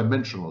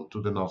three-dimensional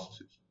to the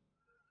narcissist.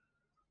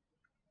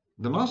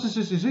 The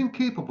narcissist is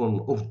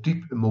incapable of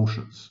deep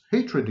emotions,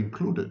 hatred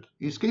included.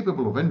 He's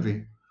capable of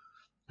envy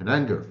and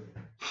anger.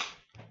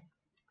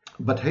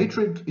 But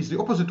hatred is the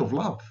opposite of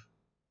love,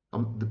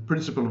 the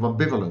principle of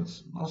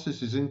ambivalence.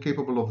 Narcissist is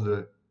incapable of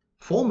the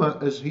former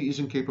as he is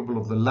incapable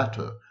of the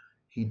latter.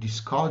 He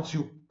discards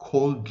you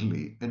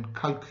coldly and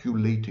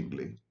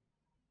calculatingly.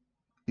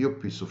 You're a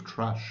piece of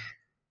trash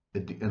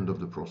at the end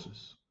of the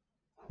process.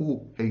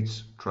 Who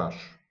hates trash?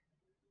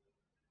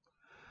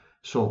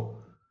 So,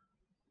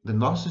 the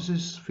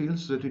narcissist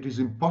feels that it is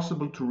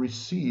impossible to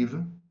receive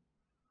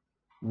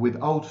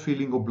without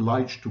feeling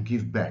obliged to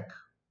give back.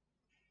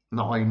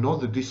 Now, I know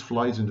that this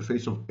flies in the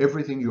face of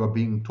everything you are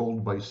being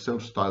told by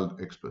self-styled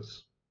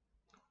experts.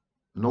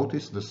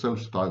 Notice the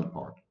self-styled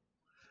part.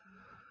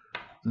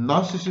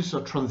 Narcissists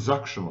are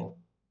transactional.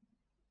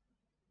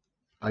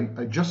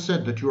 I just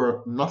said that you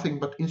are nothing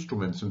but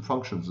instruments and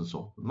functions and so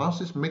on. The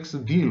narcissist makes a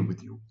deal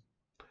with you.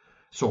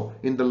 So,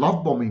 in the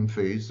love bombing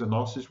phase, the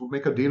narcissist will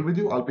make a deal with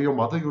you. I'll be your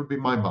mother, you'll be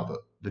my mother.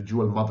 The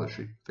dual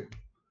mothership thing.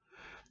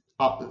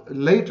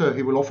 Later,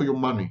 he will offer you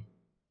money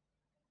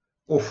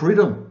or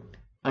freedom,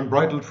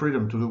 unbridled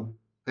freedom to do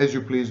as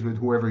you please with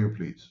whoever you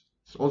please.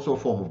 It's also a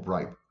form of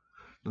bribe.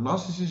 The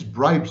narcissist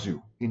bribes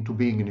you into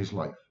being in his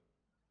life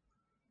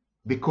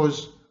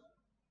because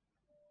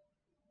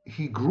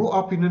he grew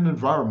up in an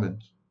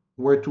environment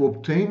where to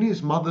obtain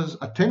his mother's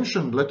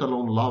attention, let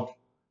alone love,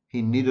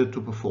 he needed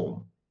to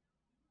perform.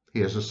 He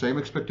has the same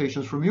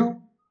expectations from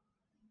you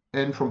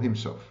and from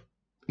himself.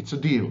 It's a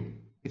deal.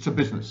 It's a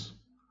business.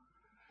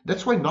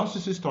 That's why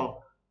narcissists are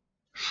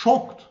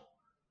shocked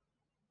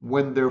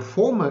when their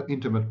former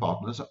intimate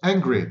partners are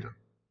angry at them.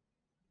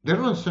 They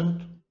don't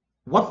understand,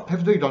 what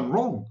have they done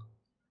wrong?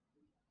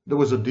 There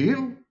was a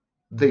deal.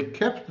 They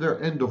kept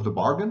their end of the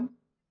bargain.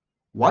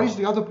 Why is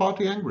the other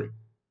party angry?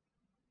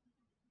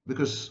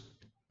 Because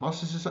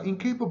narcissists are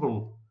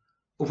incapable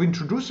of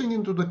introducing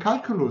into the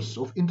calculus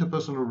of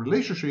interpersonal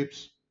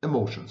relationships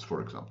emotions,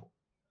 for example.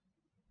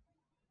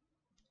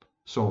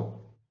 So,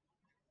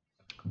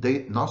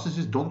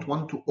 narcissists don't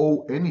want to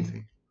owe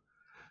anything,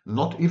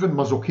 not even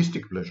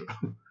masochistic pleasure,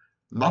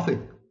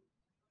 nothing.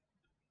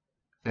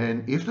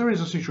 And if there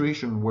is a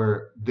situation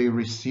where they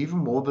receive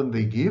more than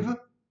they give,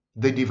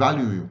 they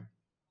devalue you.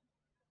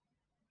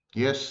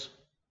 Yes,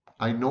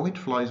 I know it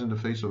flies in the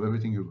face of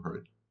everything you've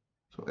heard.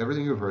 So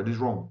everything you've heard is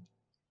wrong.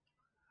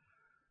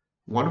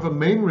 One of the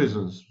main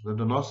reasons that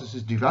the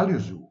narcissist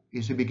devalues you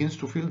is he begins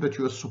to feel that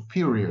you are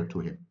superior to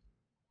him,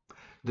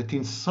 that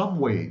in some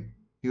way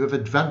you have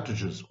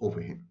advantages over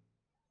him.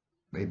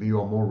 Maybe you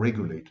are more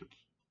regulated,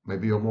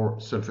 maybe you're more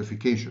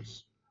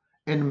self-efficacious,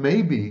 and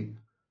maybe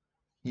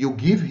you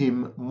give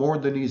him more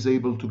than he's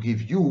able to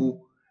give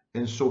you,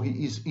 and so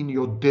he is in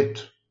your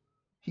debt.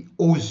 He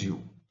owes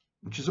you,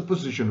 which is a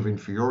position of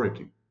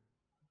inferiority.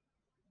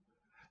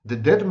 The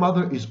dead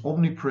mother is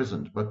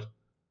omnipresent, but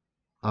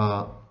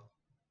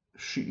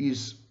she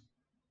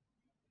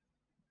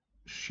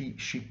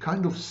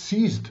kind of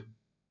seized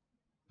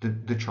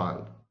the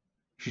child.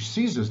 She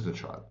seizes the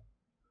child.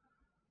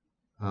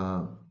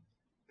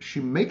 She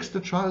makes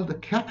the child a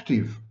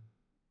captive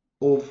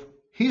of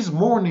his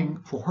mourning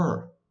for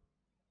her.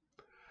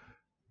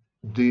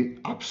 The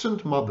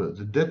absent mother,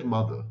 the dead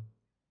mother,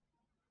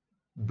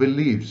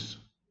 believes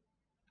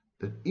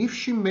that if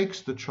she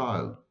makes the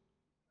child,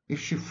 if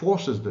she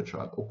forces the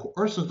child or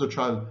coerces the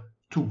child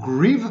to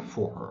grieve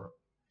for her,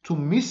 to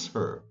miss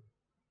her,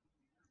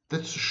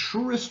 that's the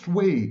surest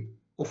way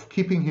of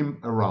keeping him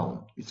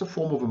around. It's a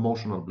form of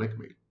emotional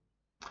blackmail.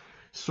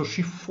 So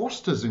she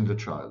fosters in the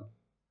child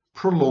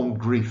prolonged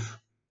grief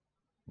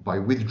by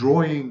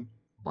withdrawing,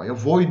 by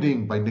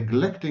avoiding, by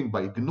neglecting,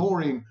 by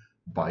ignoring,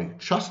 by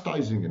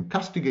chastising and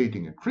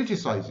castigating and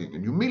criticizing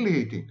and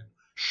humiliating, and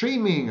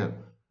shaming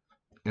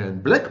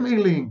and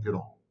blackmailing. You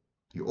know,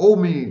 you owe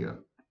me,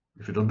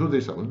 if you don't do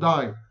this, I will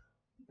die.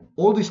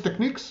 All these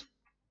techniques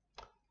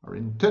are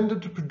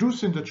intended to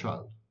produce in the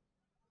child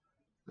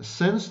a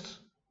sense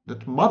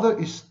that mother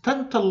is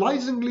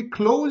tantalizingly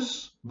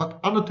close but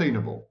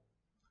unattainable,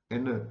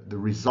 and the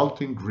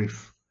resulting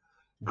grief.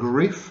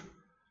 Grief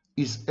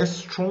is as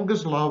strong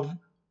as love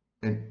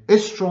and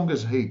as strong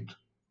as hate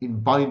in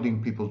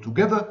binding people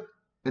together,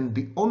 and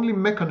the only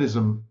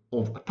mechanism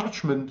of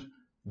attachment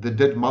the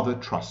dead mother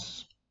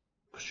trusts.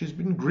 She's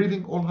been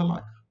grieving all her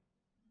life,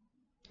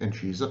 and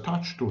she is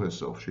attached to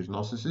herself. She's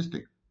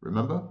narcissistic,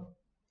 remember?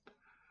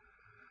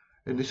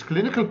 And this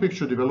clinical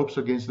picture develops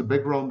against the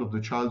background of the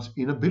child's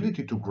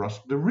inability to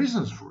grasp the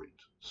reasons for it.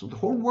 So the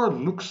whole world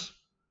looks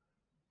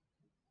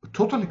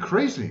totally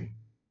crazy,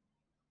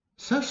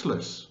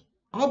 senseless,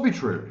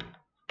 arbitrary,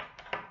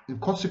 and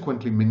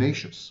consequently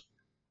menacious.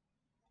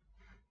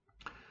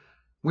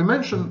 I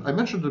mentioned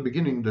at the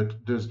beginning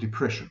that there's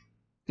depression,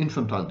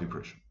 infantile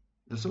depression.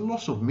 There's a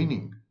loss of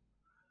meaning,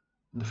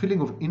 the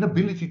feeling of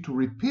inability to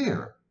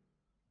repair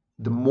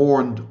the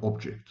mourned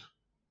object,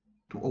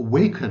 to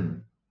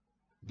awaken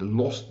the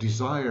lost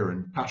desire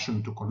and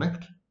passion to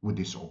connect with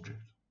this object.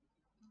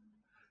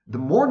 The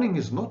mourning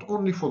is not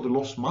only for the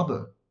lost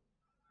mother,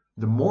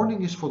 the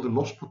mourning is for the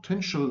lost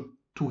potential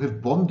to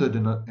have bonded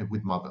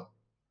with mother,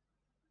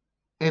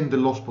 and the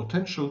lost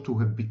potential to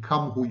have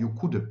become who you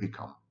could have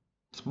become.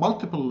 It's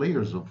multiple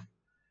layers of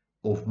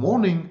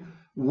mourning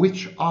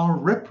which are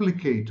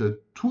replicated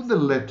to the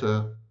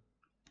letter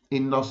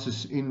in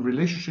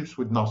relationships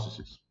with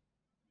narcissists.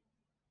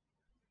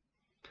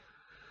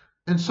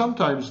 And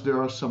sometimes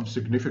there are some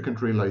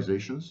significant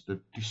realizations that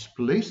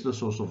displace the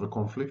source of the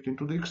conflict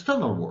into the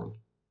external world.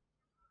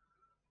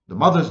 The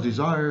mother's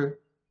desire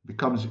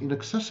becomes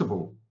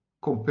inaccessible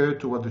compared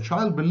to what the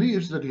child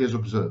believes that he has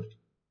observed,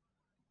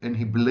 and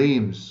he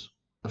blames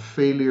a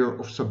failure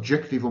of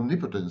subjective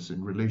omnipotence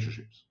in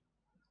relationships.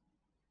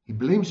 He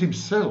blames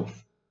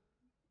himself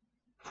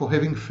for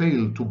having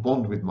failed to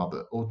bond with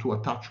mother or to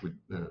attach with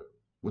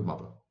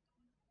mother.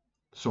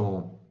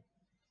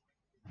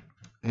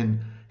 And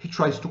he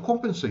tries to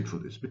compensate for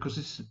this because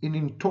it's an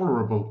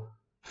intolerable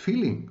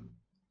feeling.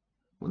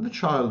 When the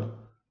child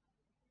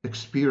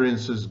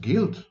experiences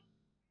guilt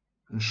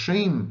and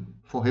shame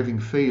for having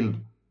failed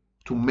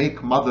to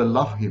make mother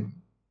love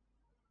him,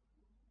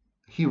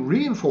 he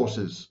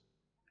reinforces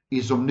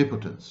his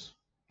omnipotence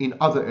in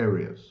other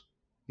areas.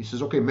 He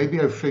says, okay, maybe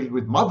I failed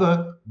with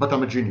mother, but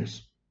I'm a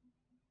genius.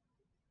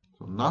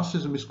 So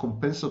narcissism is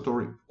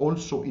compensatory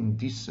also in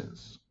this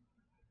sense.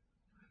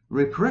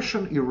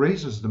 Repression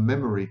erases the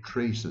memory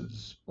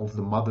traces of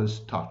the mother's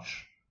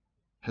touch,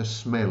 her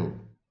smell,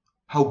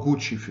 how good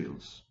she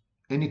feels,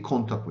 any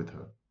contact with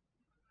her,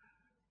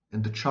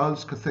 and the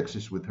child's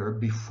cathexis with her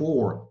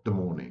before the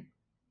mourning.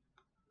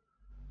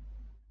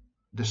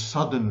 The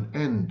sudden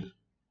end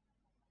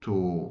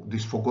to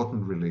this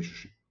forgotten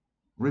relationship.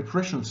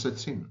 Repression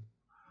sets in.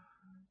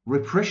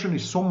 Repression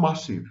is so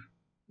massive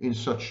in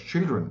such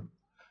children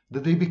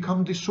that they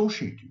become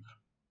dissociative.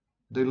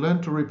 They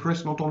learn to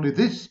repress not only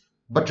this,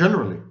 but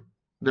generally.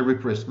 They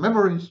repress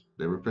memories,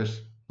 they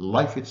repress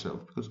life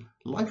itself, because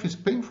life is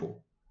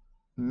painful.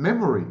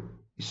 Memory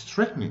is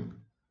threatening.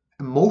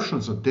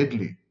 Emotions are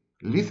deadly,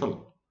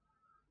 lethal.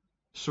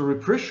 So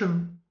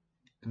repression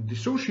and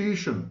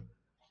dissociation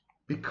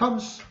become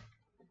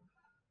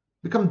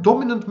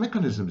dominant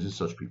mechanisms in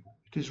such people.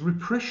 It is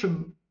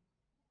repression.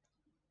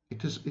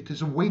 It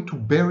is a way to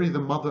bury the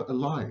mother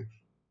alive.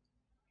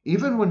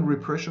 Even when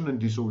repression and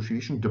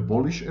dissociation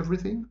demolish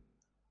everything,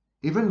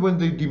 even when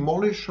they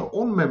demolish her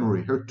own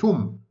memory, her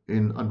tomb,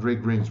 in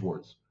André Green's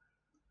words,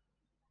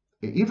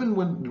 even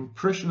when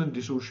repression and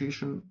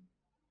dissociation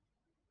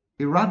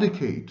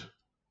eradicate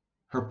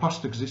her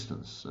past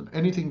existence and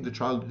anything the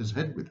child has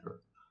had with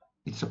her,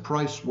 it's a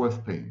price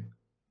worth paying.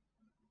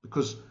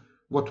 Because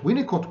what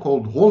Winnicott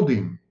called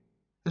holding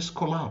has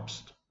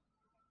collapsed.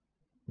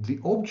 The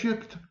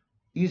object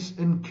is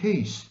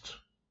encased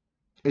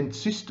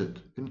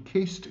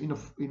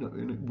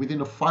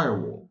within a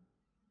firewall.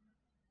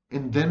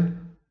 And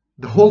then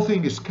the whole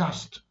thing is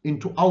cast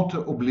into outer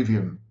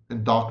oblivion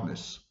and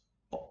darkness,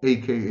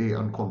 aka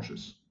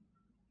unconscious.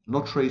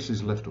 No trace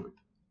is left of it.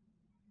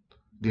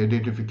 The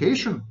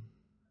identification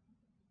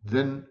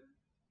then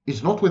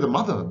is not with the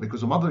mother, because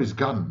the mother is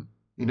gone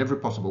in every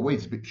possible way.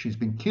 She's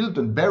been killed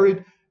and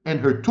buried, and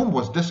her tomb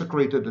was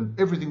desecrated and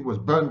everything was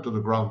burned to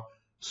the ground.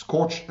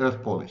 Scorched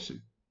earth policy.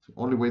 It's the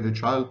only way the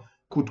child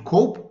could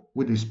cope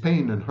with his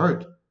pain and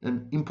hurt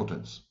and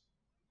impotence.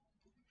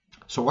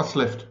 So what's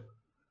left?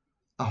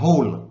 A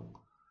hole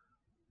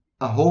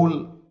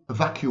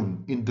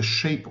vacuum in the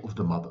shape of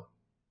the mother.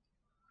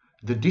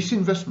 The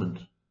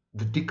disinvestment,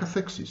 the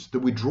decathexis, the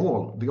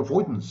withdrawal, the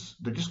avoidance,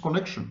 the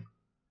disconnection,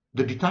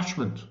 the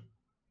detachment,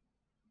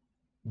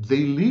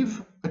 they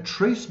leave a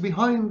trace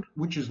behind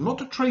which is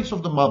not a trace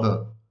of the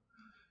mother,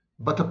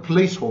 but a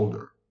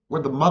placeholder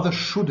where the mother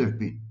should have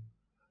been.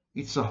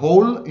 It's a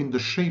hole in the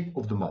shape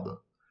of the mother.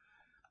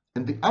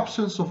 And the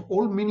absence of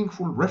all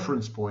meaningful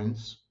reference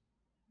points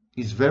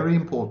is very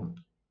important.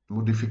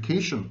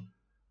 Modification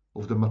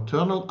of the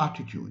maternal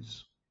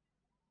attitudes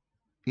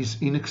is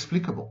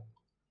inexplicable.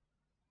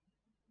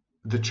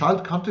 The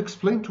child can't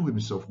explain to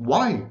himself,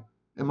 why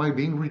am I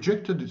being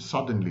rejected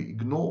suddenly,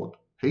 ignored,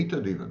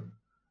 hated even?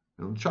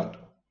 The child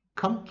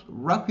can't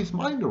wrap his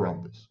mind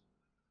around this.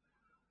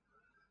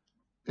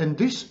 And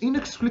this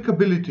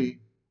inexplicability,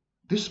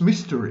 this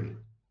mystery,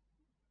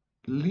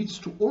 leads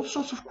to all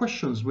sorts of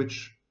questions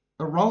which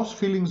arouse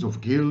feelings of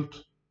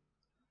guilt,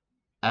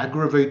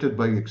 aggravated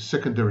by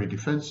secondary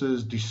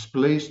defenses,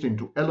 displaced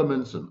into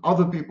elements and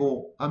other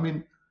people. I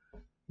mean,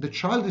 the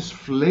child is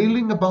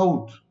flailing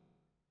about,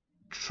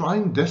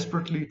 trying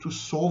desperately to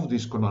solve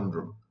this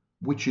conundrum,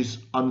 which is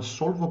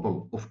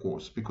unsolvable, of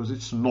course, because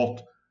it's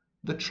not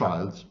the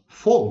child's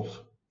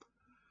fault.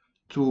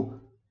 to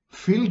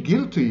feel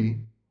guilty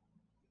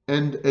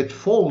and at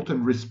fault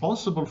and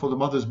responsible for the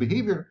mother's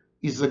behavior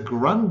is a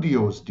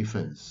grandiose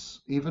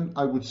defense, even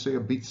I would say a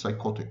bit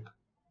psychotic.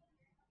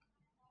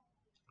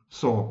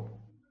 So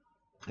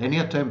any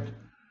attempt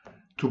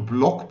to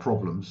block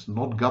problems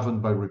not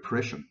governed by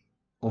repression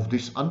of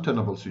this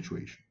untenable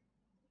situation,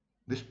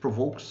 this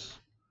provokes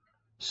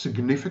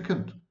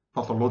significant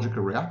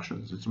pathological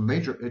reactions. It's a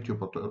major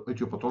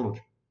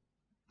etiopathology.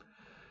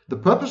 The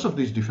purpose of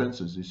these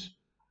defenses is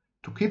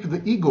to keep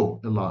the ego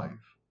alive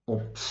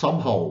or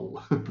somehow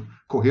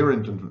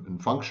coherent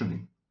and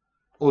functioning,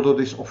 although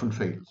this often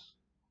fails.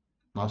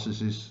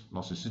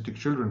 Narcissistic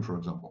children, for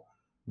example,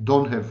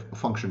 don't have a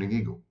functioning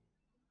ego.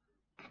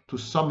 To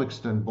some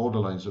extent,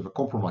 borderlines have a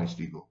compromised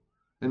ego.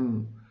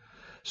 And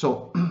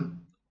so,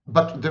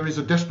 but there is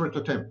a desperate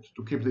attempt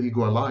to keep the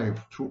ego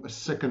alive through a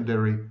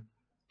secondary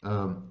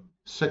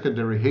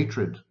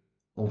hatred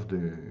of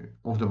the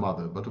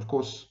mother. But of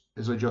course,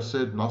 as I just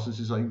said,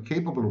 narcissists are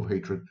incapable of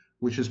hatred,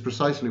 which is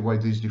precisely why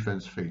this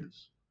defense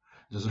fails.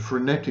 There's a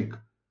frenetic,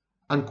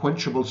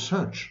 unquenchable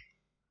search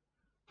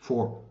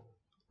for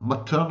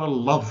maternal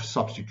love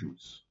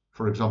substitutes,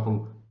 for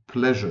example,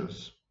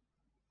 pleasures,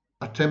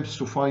 attempts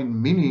to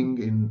find meaning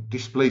in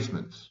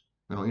displacements,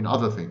 in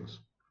other things.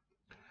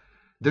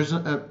 There's a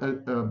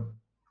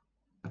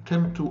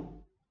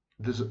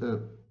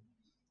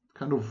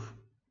kind of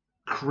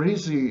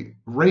crazy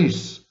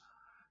race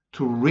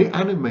to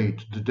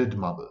reanimate the dead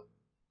mother,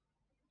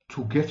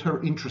 to get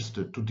her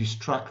interested, to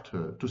distract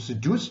her, to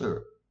seduce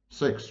her,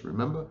 sex,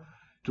 remember,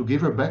 to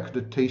give her back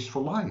the taste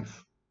for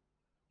life,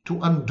 to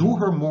undo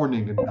her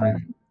mourning and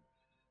grieving,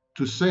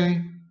 to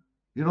say,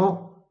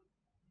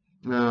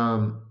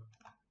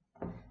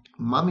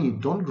 Mommy,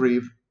 don't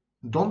grieve,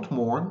 don't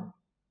mourn,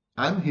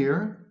 I'm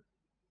here.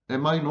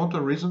 Am I not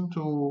a reason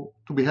to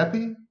be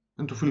happy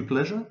and to feel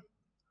pleasure?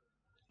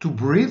 To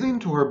breathe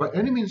into her by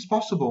any means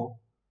possible,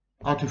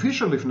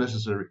 artificial if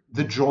necessary,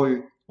 the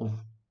joy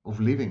of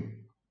living.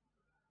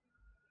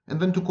 And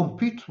then to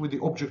compete with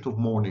the object of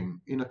mourning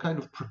in a kind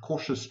of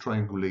precocious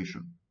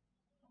triangulation.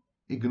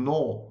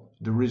 Ignore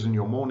the reason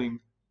you're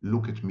mourning,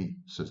 look at me,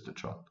 says the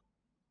child.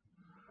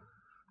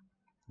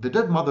 The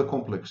dead mother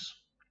complex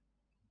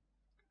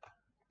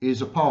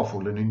is a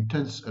powerful and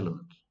intense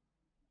element,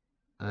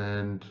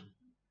 and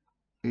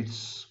it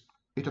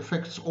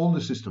affects all the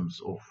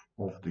systems of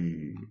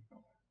the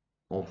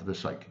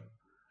psyche,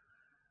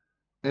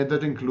 and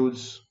that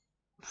includes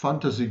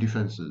fantasy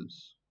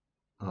defenses,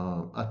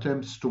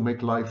 attempts to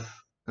make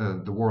life,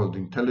 the world,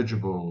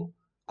 intelligible,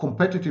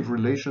 competitive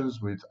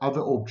relations with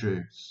other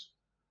objects,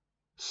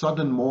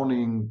 sudden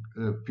mourning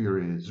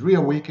periods,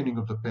 reawakening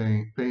of the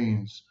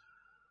pains,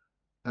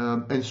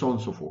 and so on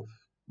and so forth.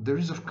 There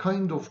is a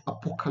kind of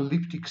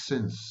apocalyptic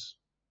sense,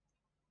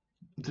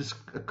 this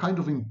a kind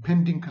of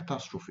impending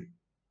catastrophe,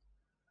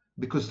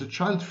 because the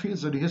child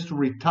feels that he has to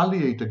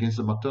retaliate against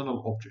the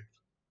maternal object.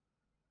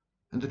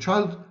 And the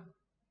child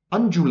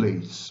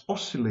undulates,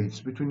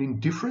 oscillates between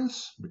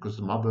indifference, because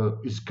the mother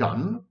is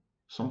gone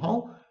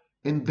somehow,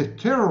 and the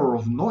terror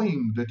of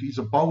knowing that he's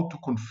about to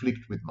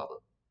conflict with mother.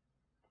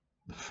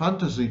 The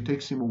fantasy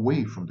takes him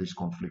away from this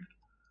conflict,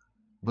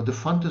 but the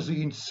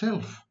fantasy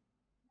itself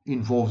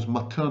involves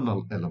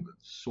maternal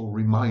elements, so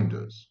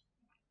reminders.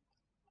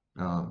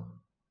 The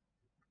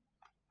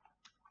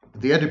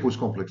Oedipus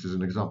complex is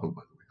an example,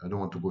 by the way. I don't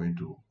want to go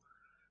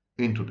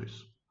into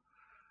this.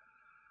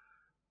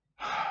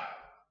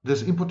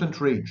 There's impotent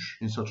rage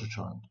in such a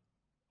child.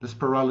 There's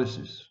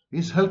paralysis.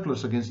 He's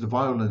helpless against the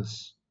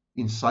violence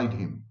inside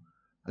him,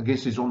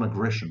 against his own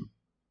aggression.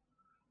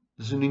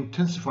 There's an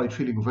intensified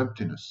feeling of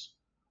emptiness.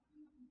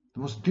 The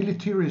most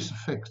deleterious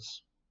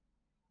effects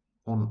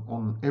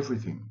on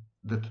everything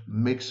that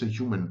makes a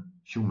human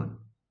human.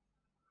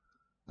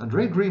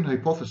 André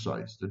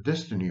hypothesized the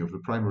destiny of the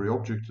primary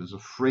object as a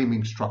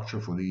framing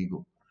structure for the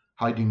ego,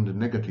 hiding the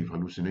negative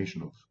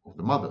hallucination of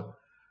the mother.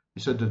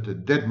 He said that the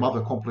dead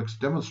mother complex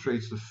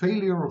demonstrates the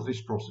failure of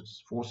this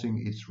process,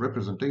 forcing its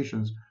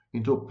representations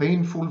into a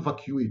painful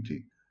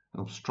vacuity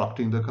and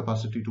obstructing their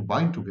capacity to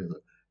bind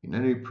together in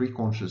any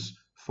preconscious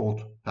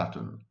thought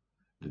pattern.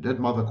 The dead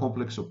mother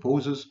complex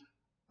opposes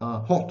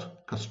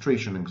hot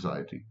castration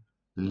anxiety,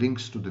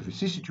 links to the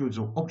vicissitudes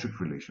of object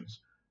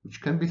relations, which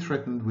can be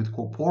threatened with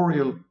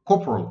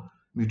corporal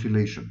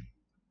mutilation.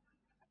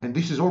 And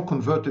this is all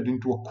converted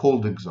into a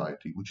cold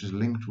anxiety, which is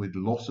linked with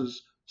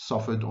losses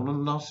suffered on a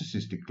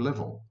narcissistic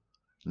level,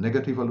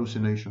 negative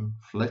hallucination,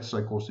 flat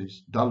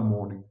psychosis, dull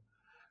mourning,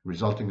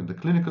 resulting in the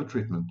clinical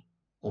treatment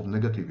of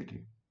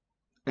negativity.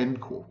 End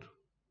quote.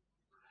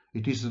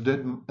 It is a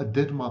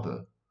dead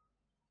mother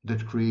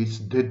that creates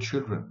dead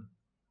children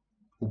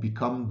who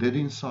become dead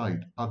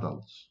inside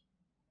adults.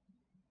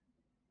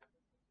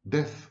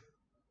 Death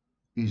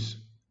is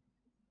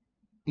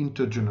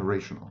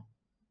intergenerational,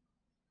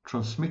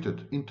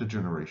 transmitted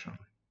intergenerationally.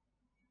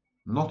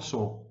 Not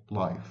so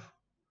life.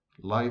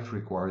 Life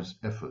requires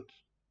effort.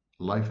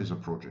 Life is a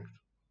project.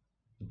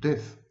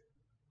 Death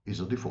is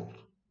a default.